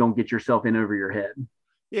sure that you don't get yourself in over your head.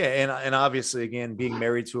 Yeah, and obviously, again, being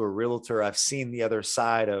married to a realtor, I've seen the other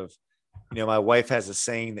side of, my wife has a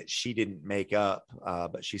saying that she didn't make up,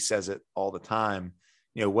 but she says it all the time.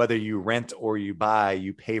 Whether you rent or you buy,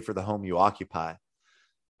 you pay for the home you occupy.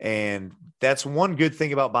 And that's one good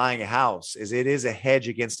thing about buying a house is it is a hedge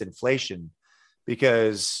against inflation,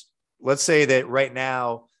 because let's say that right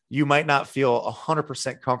now you might not feel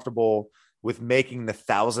 100% comfortable with making the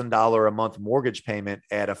 $1,000 a month mortgage payment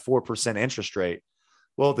at a 4% interest rate.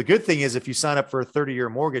 Well, the good thing is if you sign up for a 30-year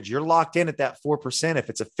mortgage, you're locked in at that 4% if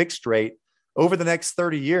it's a fixed rate over the next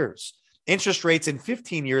 30 years. Interest rates in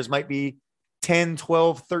 15 years might be 10,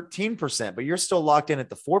 12, 13%, but you're still locked in at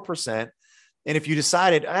the 4%. And if you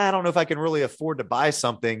decided, I don't know if I can really afford to buy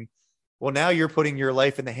something, well, now you're putting your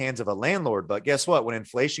life in the hands of a landlord. But guess what? When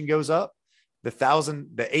inflation goes up, the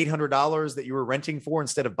 $800 that you were renting for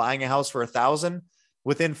instead of buying a house for $1,000,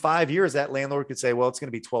 within 5 years, that landlord could say, well, it's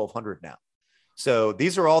going to be $1,200 now. So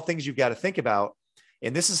these are all things you've got to think about.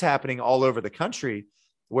 And this is happening all over the country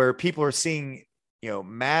where people are seeing,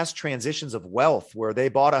 mass transitions of wealth where they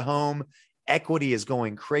bought a home. Equity is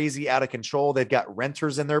going crazy out of control. They've got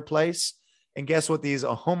renters in their place. And guess what these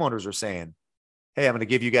homeowners are saying? Hey, I'm going to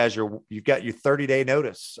give you guys you've got your 30-day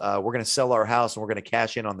notice. We're going to sell our house and we're going to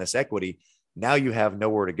cash in on this equity. Now you have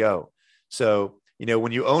nowhere to go. So,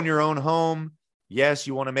 when you own your own home, yes,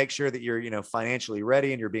 you want to make sure that you're, financially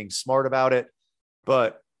ready and you're being smart about it.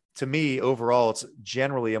 But to me, overall, it's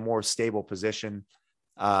generally a more stable position.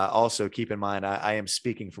 Also, keep in mind, I am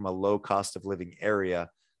speaking from a low cost of living area.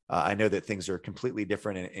 I know that things are completely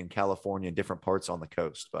different in California and different parts on the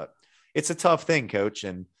coast, but it's a tough thing, Coach.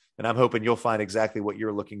 And I'm hoping you'll find exactly what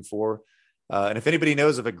you're looking for. And if anybody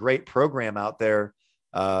knows of a great program out there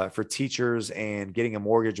for teachers and getting a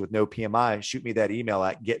mortgage with no PMI, shoot me that email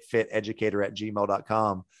at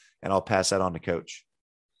getfiteducator@gmail.com. and I'll pass that on to Coach.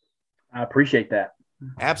 I appreciate that.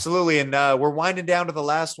 Absolutely. And we're winding down to the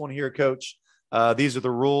last one here, Coach. These are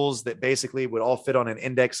the rules that basically would all fit on an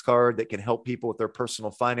index card that can help people with their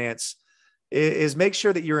personal finance. Is make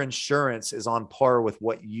sure that your insurance is on par with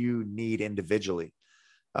what you need individually.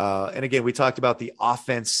 And again, we talked about the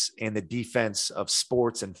offense and the defense of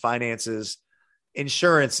sports and finances.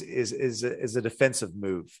 Insurance is a defensive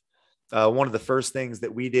move. One of the first things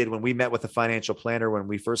that we did when we met with a financial planner when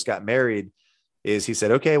we first got married is he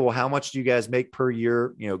said, okay, well, how much do you guys make per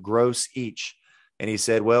year, gross each? And he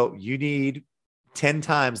said, well, you need 10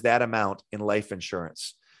 times that amount in life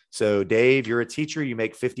insurance. So Dave, you're a teacher, you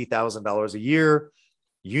make $50,000 a year.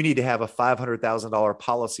 You need to have a $500,000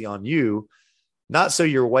 policy on you, not so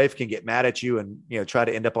your wife can get mad at you and, try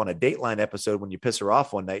to end up on a Dateline episode when you piss her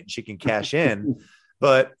off one night and she can cash in.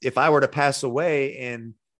 But if I were to pass away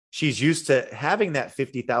and she's used to having that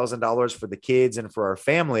 $50,000 for the kids and for our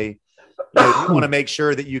family, you want to make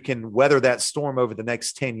sure that you can weather that storm over the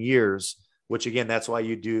next 10 years, which again, that's why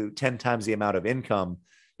you do 10 times the amount of income,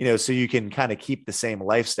 so you can kind of keep the same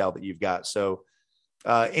lifestyle that you've got. So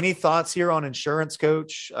any thoughts here on insurance,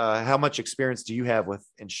 Coach? How much experience do you have with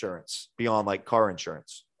insurance beyond like car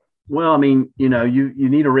insurance? Well, I mean, you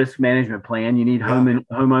need a risk management plan. You need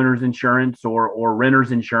homeowners insurance or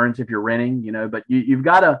renters insurance if you're renting, but you've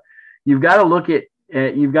got to look at,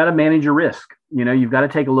 you've got to manage your risk. You've got to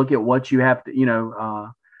take a look at what you have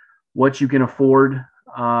to, what you can afford,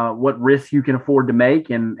 what risks you can afford to make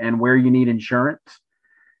and where you need insurance.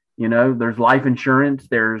 There's life insurance.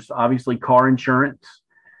 There's obviously car insurance.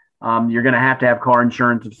 You're going to have car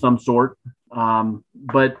insurance of some sort.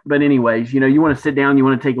 But anyways, you want to sit down, you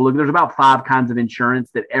want to take a look. There's about 5 kinds of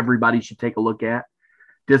insurance that everybody should take a look at.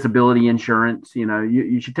 Disability insurance,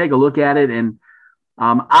 you should take a look at it. And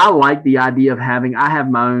I like the idea of I have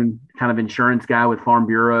my own kind of insurance guy with Farm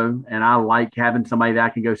Bureau, and I like having somebody that I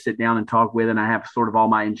can go sit down and talk with, and I have sort of all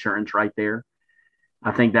my insurance right there.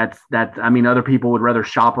 I think that's, other people would rather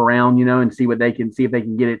shop around, and see if they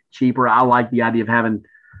can get it cheaper. I like the idea of having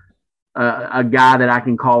a guy that I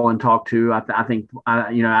can call and talk to. I think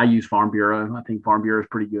I use Farm Bureau. I think Farm Bureau is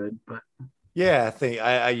pretty good, but yeah, I think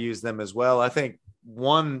I use them as well. I think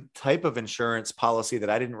one type of insurance policy that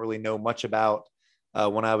I didn't really know much about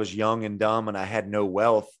when I was young and dumb and I had no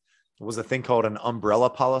wealth was a thing called an umbrella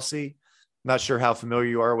policy. Not sure how familiar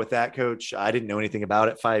you are with that, Coach. I didn't know anything about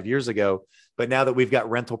it 5 years ago, but now that we've got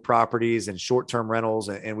rental properties and short-term rentals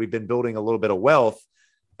and we've been building a little bit of wealth,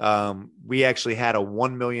 we actually had a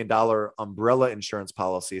 $1 million umbrella insurance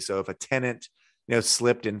policy. So if a tenant,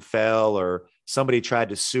 slipped and fell or somebody tried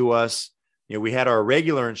to sue us, we had our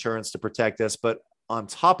regular insurance to protect us. But on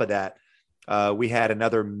top of that, we had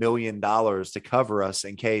another $1 million to cover us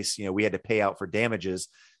in case, we had to pay out for damages.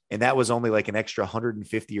 And that was only like an extra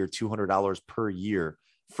 $150 or $200 per year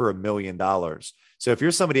for $1 million. So if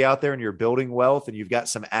you're somebody out there and you're building wealth and you've got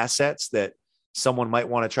some assets that someone might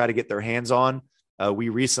want to try to get their hands on, we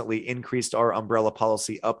recently increased our umbrella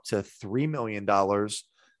policy up to $3 million.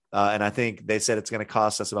 And I think they said it's going to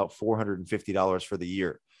cost us about $450 for the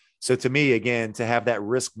year. So to me, again, to have that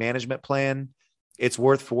risk management plan, it's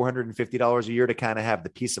worth $450 a year to kind of have the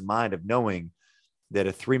peace of mind of knowing that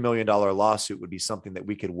a $3 million lawsuit would be something that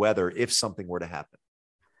we could weather if something were to happen.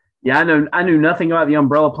 Yeah, I knew nothing about the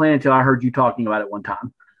umbrella plan until I heard you talking about it one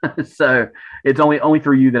time. So it's only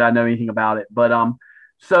through you that I know anything about it. But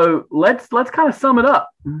so let's kind of sum it up.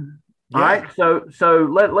 Yeah. All right. So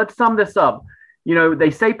let's sum this up.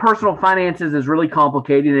 They say personal finances is really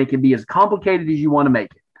complicated, and it can be as complicated as you want to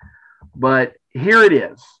make it. But here it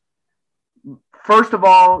is. First of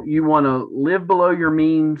all, you want to live below your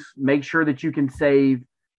means. Make sure that you can save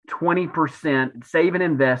 20%, save and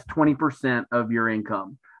invest 20% of your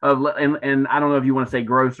income. And I don't know if you want to say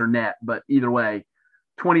gross or net, but either way,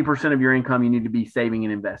 20% of your income you need to be saving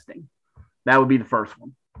and investing. That would be the first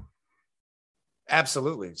one.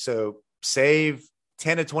 Absolutely. So save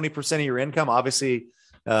 10 to 20% of your income. Obviously,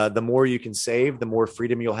 the more you can save, the more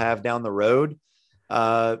freedom you'll have down the road.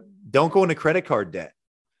 Don't go into credit card debt.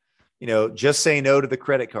 Just say no to the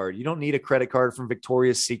credit card. You don't need a credit card from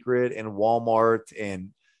Victoria's Secret and Walmart and,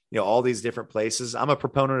 all these different places. I'm a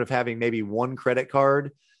proponent of having maybe one credit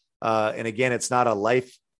card. And again, it's not a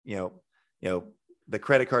life, the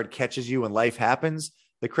credit card catches you when life happens.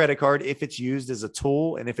 The credit card, if it's used as a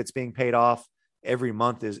tool and if it's being paid off every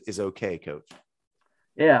month is okay, Coach.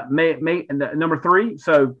 Yeah. Number 3.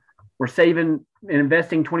 So we're saving and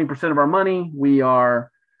investing 20% of our money. We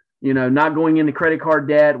are, not going into credit card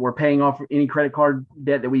debt. We're paying off any credit card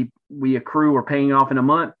debt that we accrue or paying off in a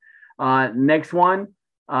month. Next one,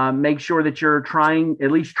 make sure that you're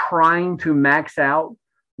at least trying to max out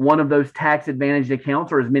one of those tax advantaged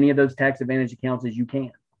accounts, or as many of those tax advantaged accounts as you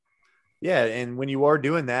can. Yeah. And when you are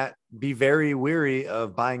doing that, be very wary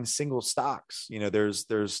of buying single stocks.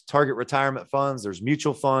 There's target retirement funds, there's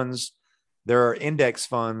mutual funds, there are index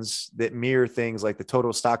funds that mirror things like the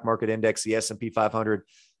total stock market index, the S&P 500.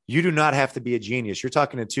 You do not have to be a genius. You're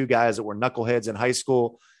talking to two guys that were knuckleheads in high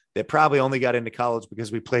school that probably only got into college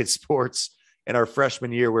because we played sports. In our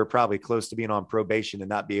freshman year, we're probably close to being on probation and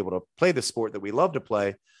not be able to play the sport that we love to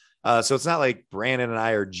play. So it's not like Brandon and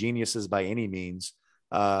I are geniuses by any means.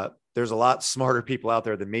 There's a lot smarter people out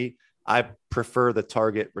there than me. I prefer the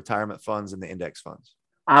target retirement funds and the index funds.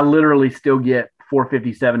 I literally still get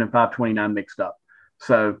 457 and 529 mixed up.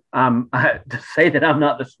 So to say that I'm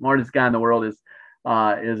not the smartest guy in the world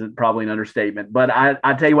isn't probably an understatement. But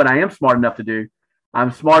I tell you what, I am smart enough to do.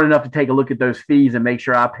 I'm smart enough to take a look at those fees and make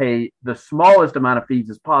sure I pay the smallest amount of fees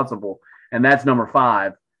as possible. And that's number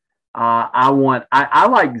 5. I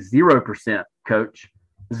like 0%, coach.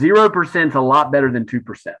 0% is a lot better than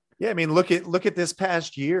 2%. Yeah. I mean, look at this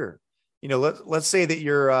past year. Let's say that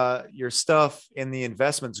your stuff in the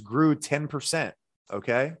investments grew 10%.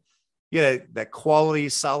 Okay. You get that quality,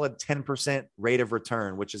 solid 10% rate of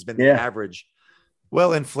return, which has been the average.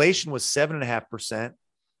 Well, inflation was 7.5%.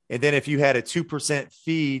 And then if you had a 2%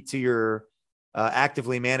 fee to your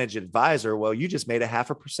actively managed advisor, well, you just made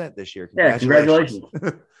 0.5% this year. Congratulations.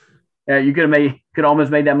 Yeah, you could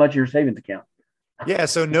almost made that much in your savings account. Yeah.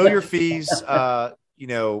 So know your fees. Buy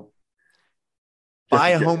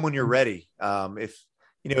a home when you're ready.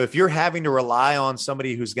 If you're having to rely on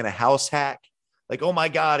somebody who's going to house hack, like, oh my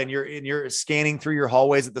God, and you're scanning through your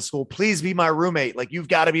hallways at the school, please be my roommate. Like, you've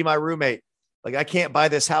got to be my roommate. Like, I can't buy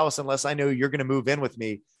this house unless I know you're going to move in with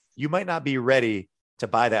me. You might not be ready to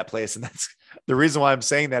buy that place. And that's the reason why I'm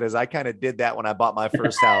saying that is I kind of did that when I bought my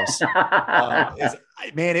first house.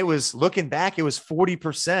 It was looking back, it was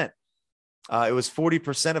 40%. It was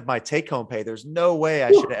 40% of my take home pay. There's no way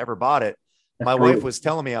I should have ever bought it. My wife was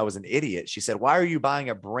telling me I was an idiot. She said, why are you buying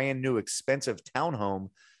a brand new expensive townhome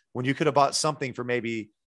when you could have bought something for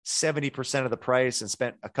maybe 70% of the price and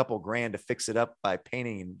spent a couple grand to fix it up by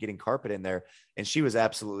painting and getting carpet in there? And she was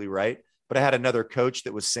absolutely right. But I had another coach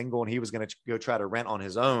that was single and he was going to go try to rent on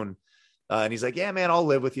his own. And he's like, yeah, man, I'll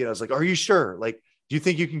live with you. And I was like, are you sure? Like, do you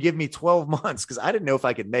think you can give me 12 months? Because I didn't know if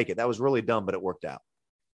I could make it. That was really dumb, but it worked out.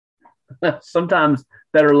 Sometimes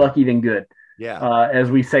better lucky than good. Yeah. As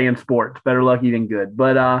we say in sports, better lucky than good.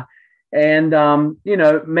 But,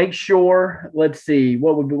 make sure, let's see,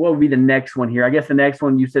 what would be the next one here? I guess the next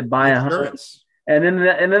one you said buy a home. And then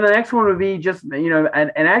the next one would be just,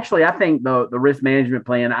 and actually I think the risk management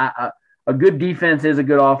plan, a good defense is a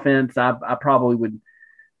good offense. I probably would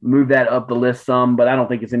move that up the list some, but I don't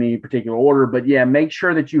think it's in any particular order. But yeah, make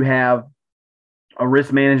sure that you have a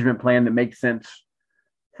risk management plan that makes sense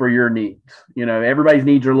for your needs. Everybody's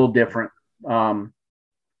needs are a little different.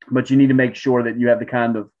 But you need to make sure that you have the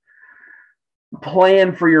kind of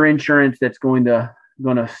plan for your insurance that's going to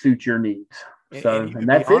suit your needs. And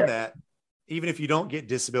that's it. That, even if you don't get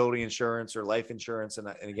disability insurance or life insurance, and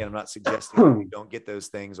again, I'm not suggesting that you don't get those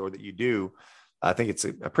things or that you do. I think it's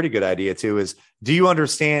a pretty good idea too, is do you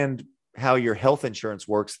understand how your health insurance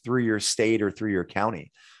works through your state or through your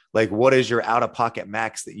county? Like, what is your out-of-pocket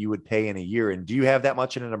max that you would pay in a year? And do you have that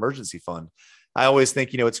much in an emergency fund? I always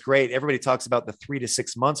think, it's great. Everybody talks about the 3 to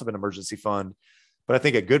 6 months of an emergency fund, but I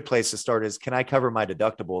think a good place to start is, can I cover my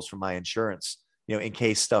deductibles from my insurance, in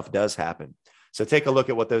case stuff does happen? So take a look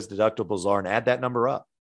at what those deductibles are and add that number up.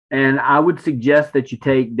 And I would suggest that you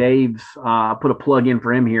take Dave's, put a plug in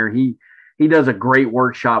for him here. He does a great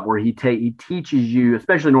workshop where he teaches you,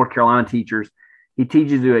 especially North Carolina teachers, he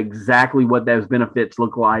teaches you exactly what those benefits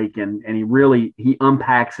look like. And he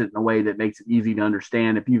unpacks it in a way that makes it easy to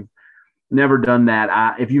understand. If you've never done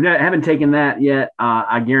that, if you haven't taken that yet,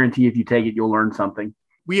 I guarantee if you take it, you'll learn something.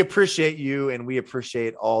 We appreciate you, and we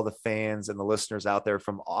appreciate all the fans and the listeners out there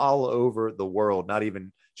from all over the world, not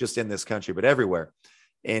even just in this country, but everywhere.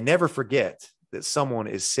 And never forget that someone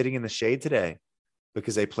is sitting in the shade today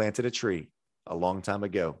because they planted a tree a long time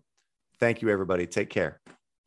ago. Thank you, everybody. Take care.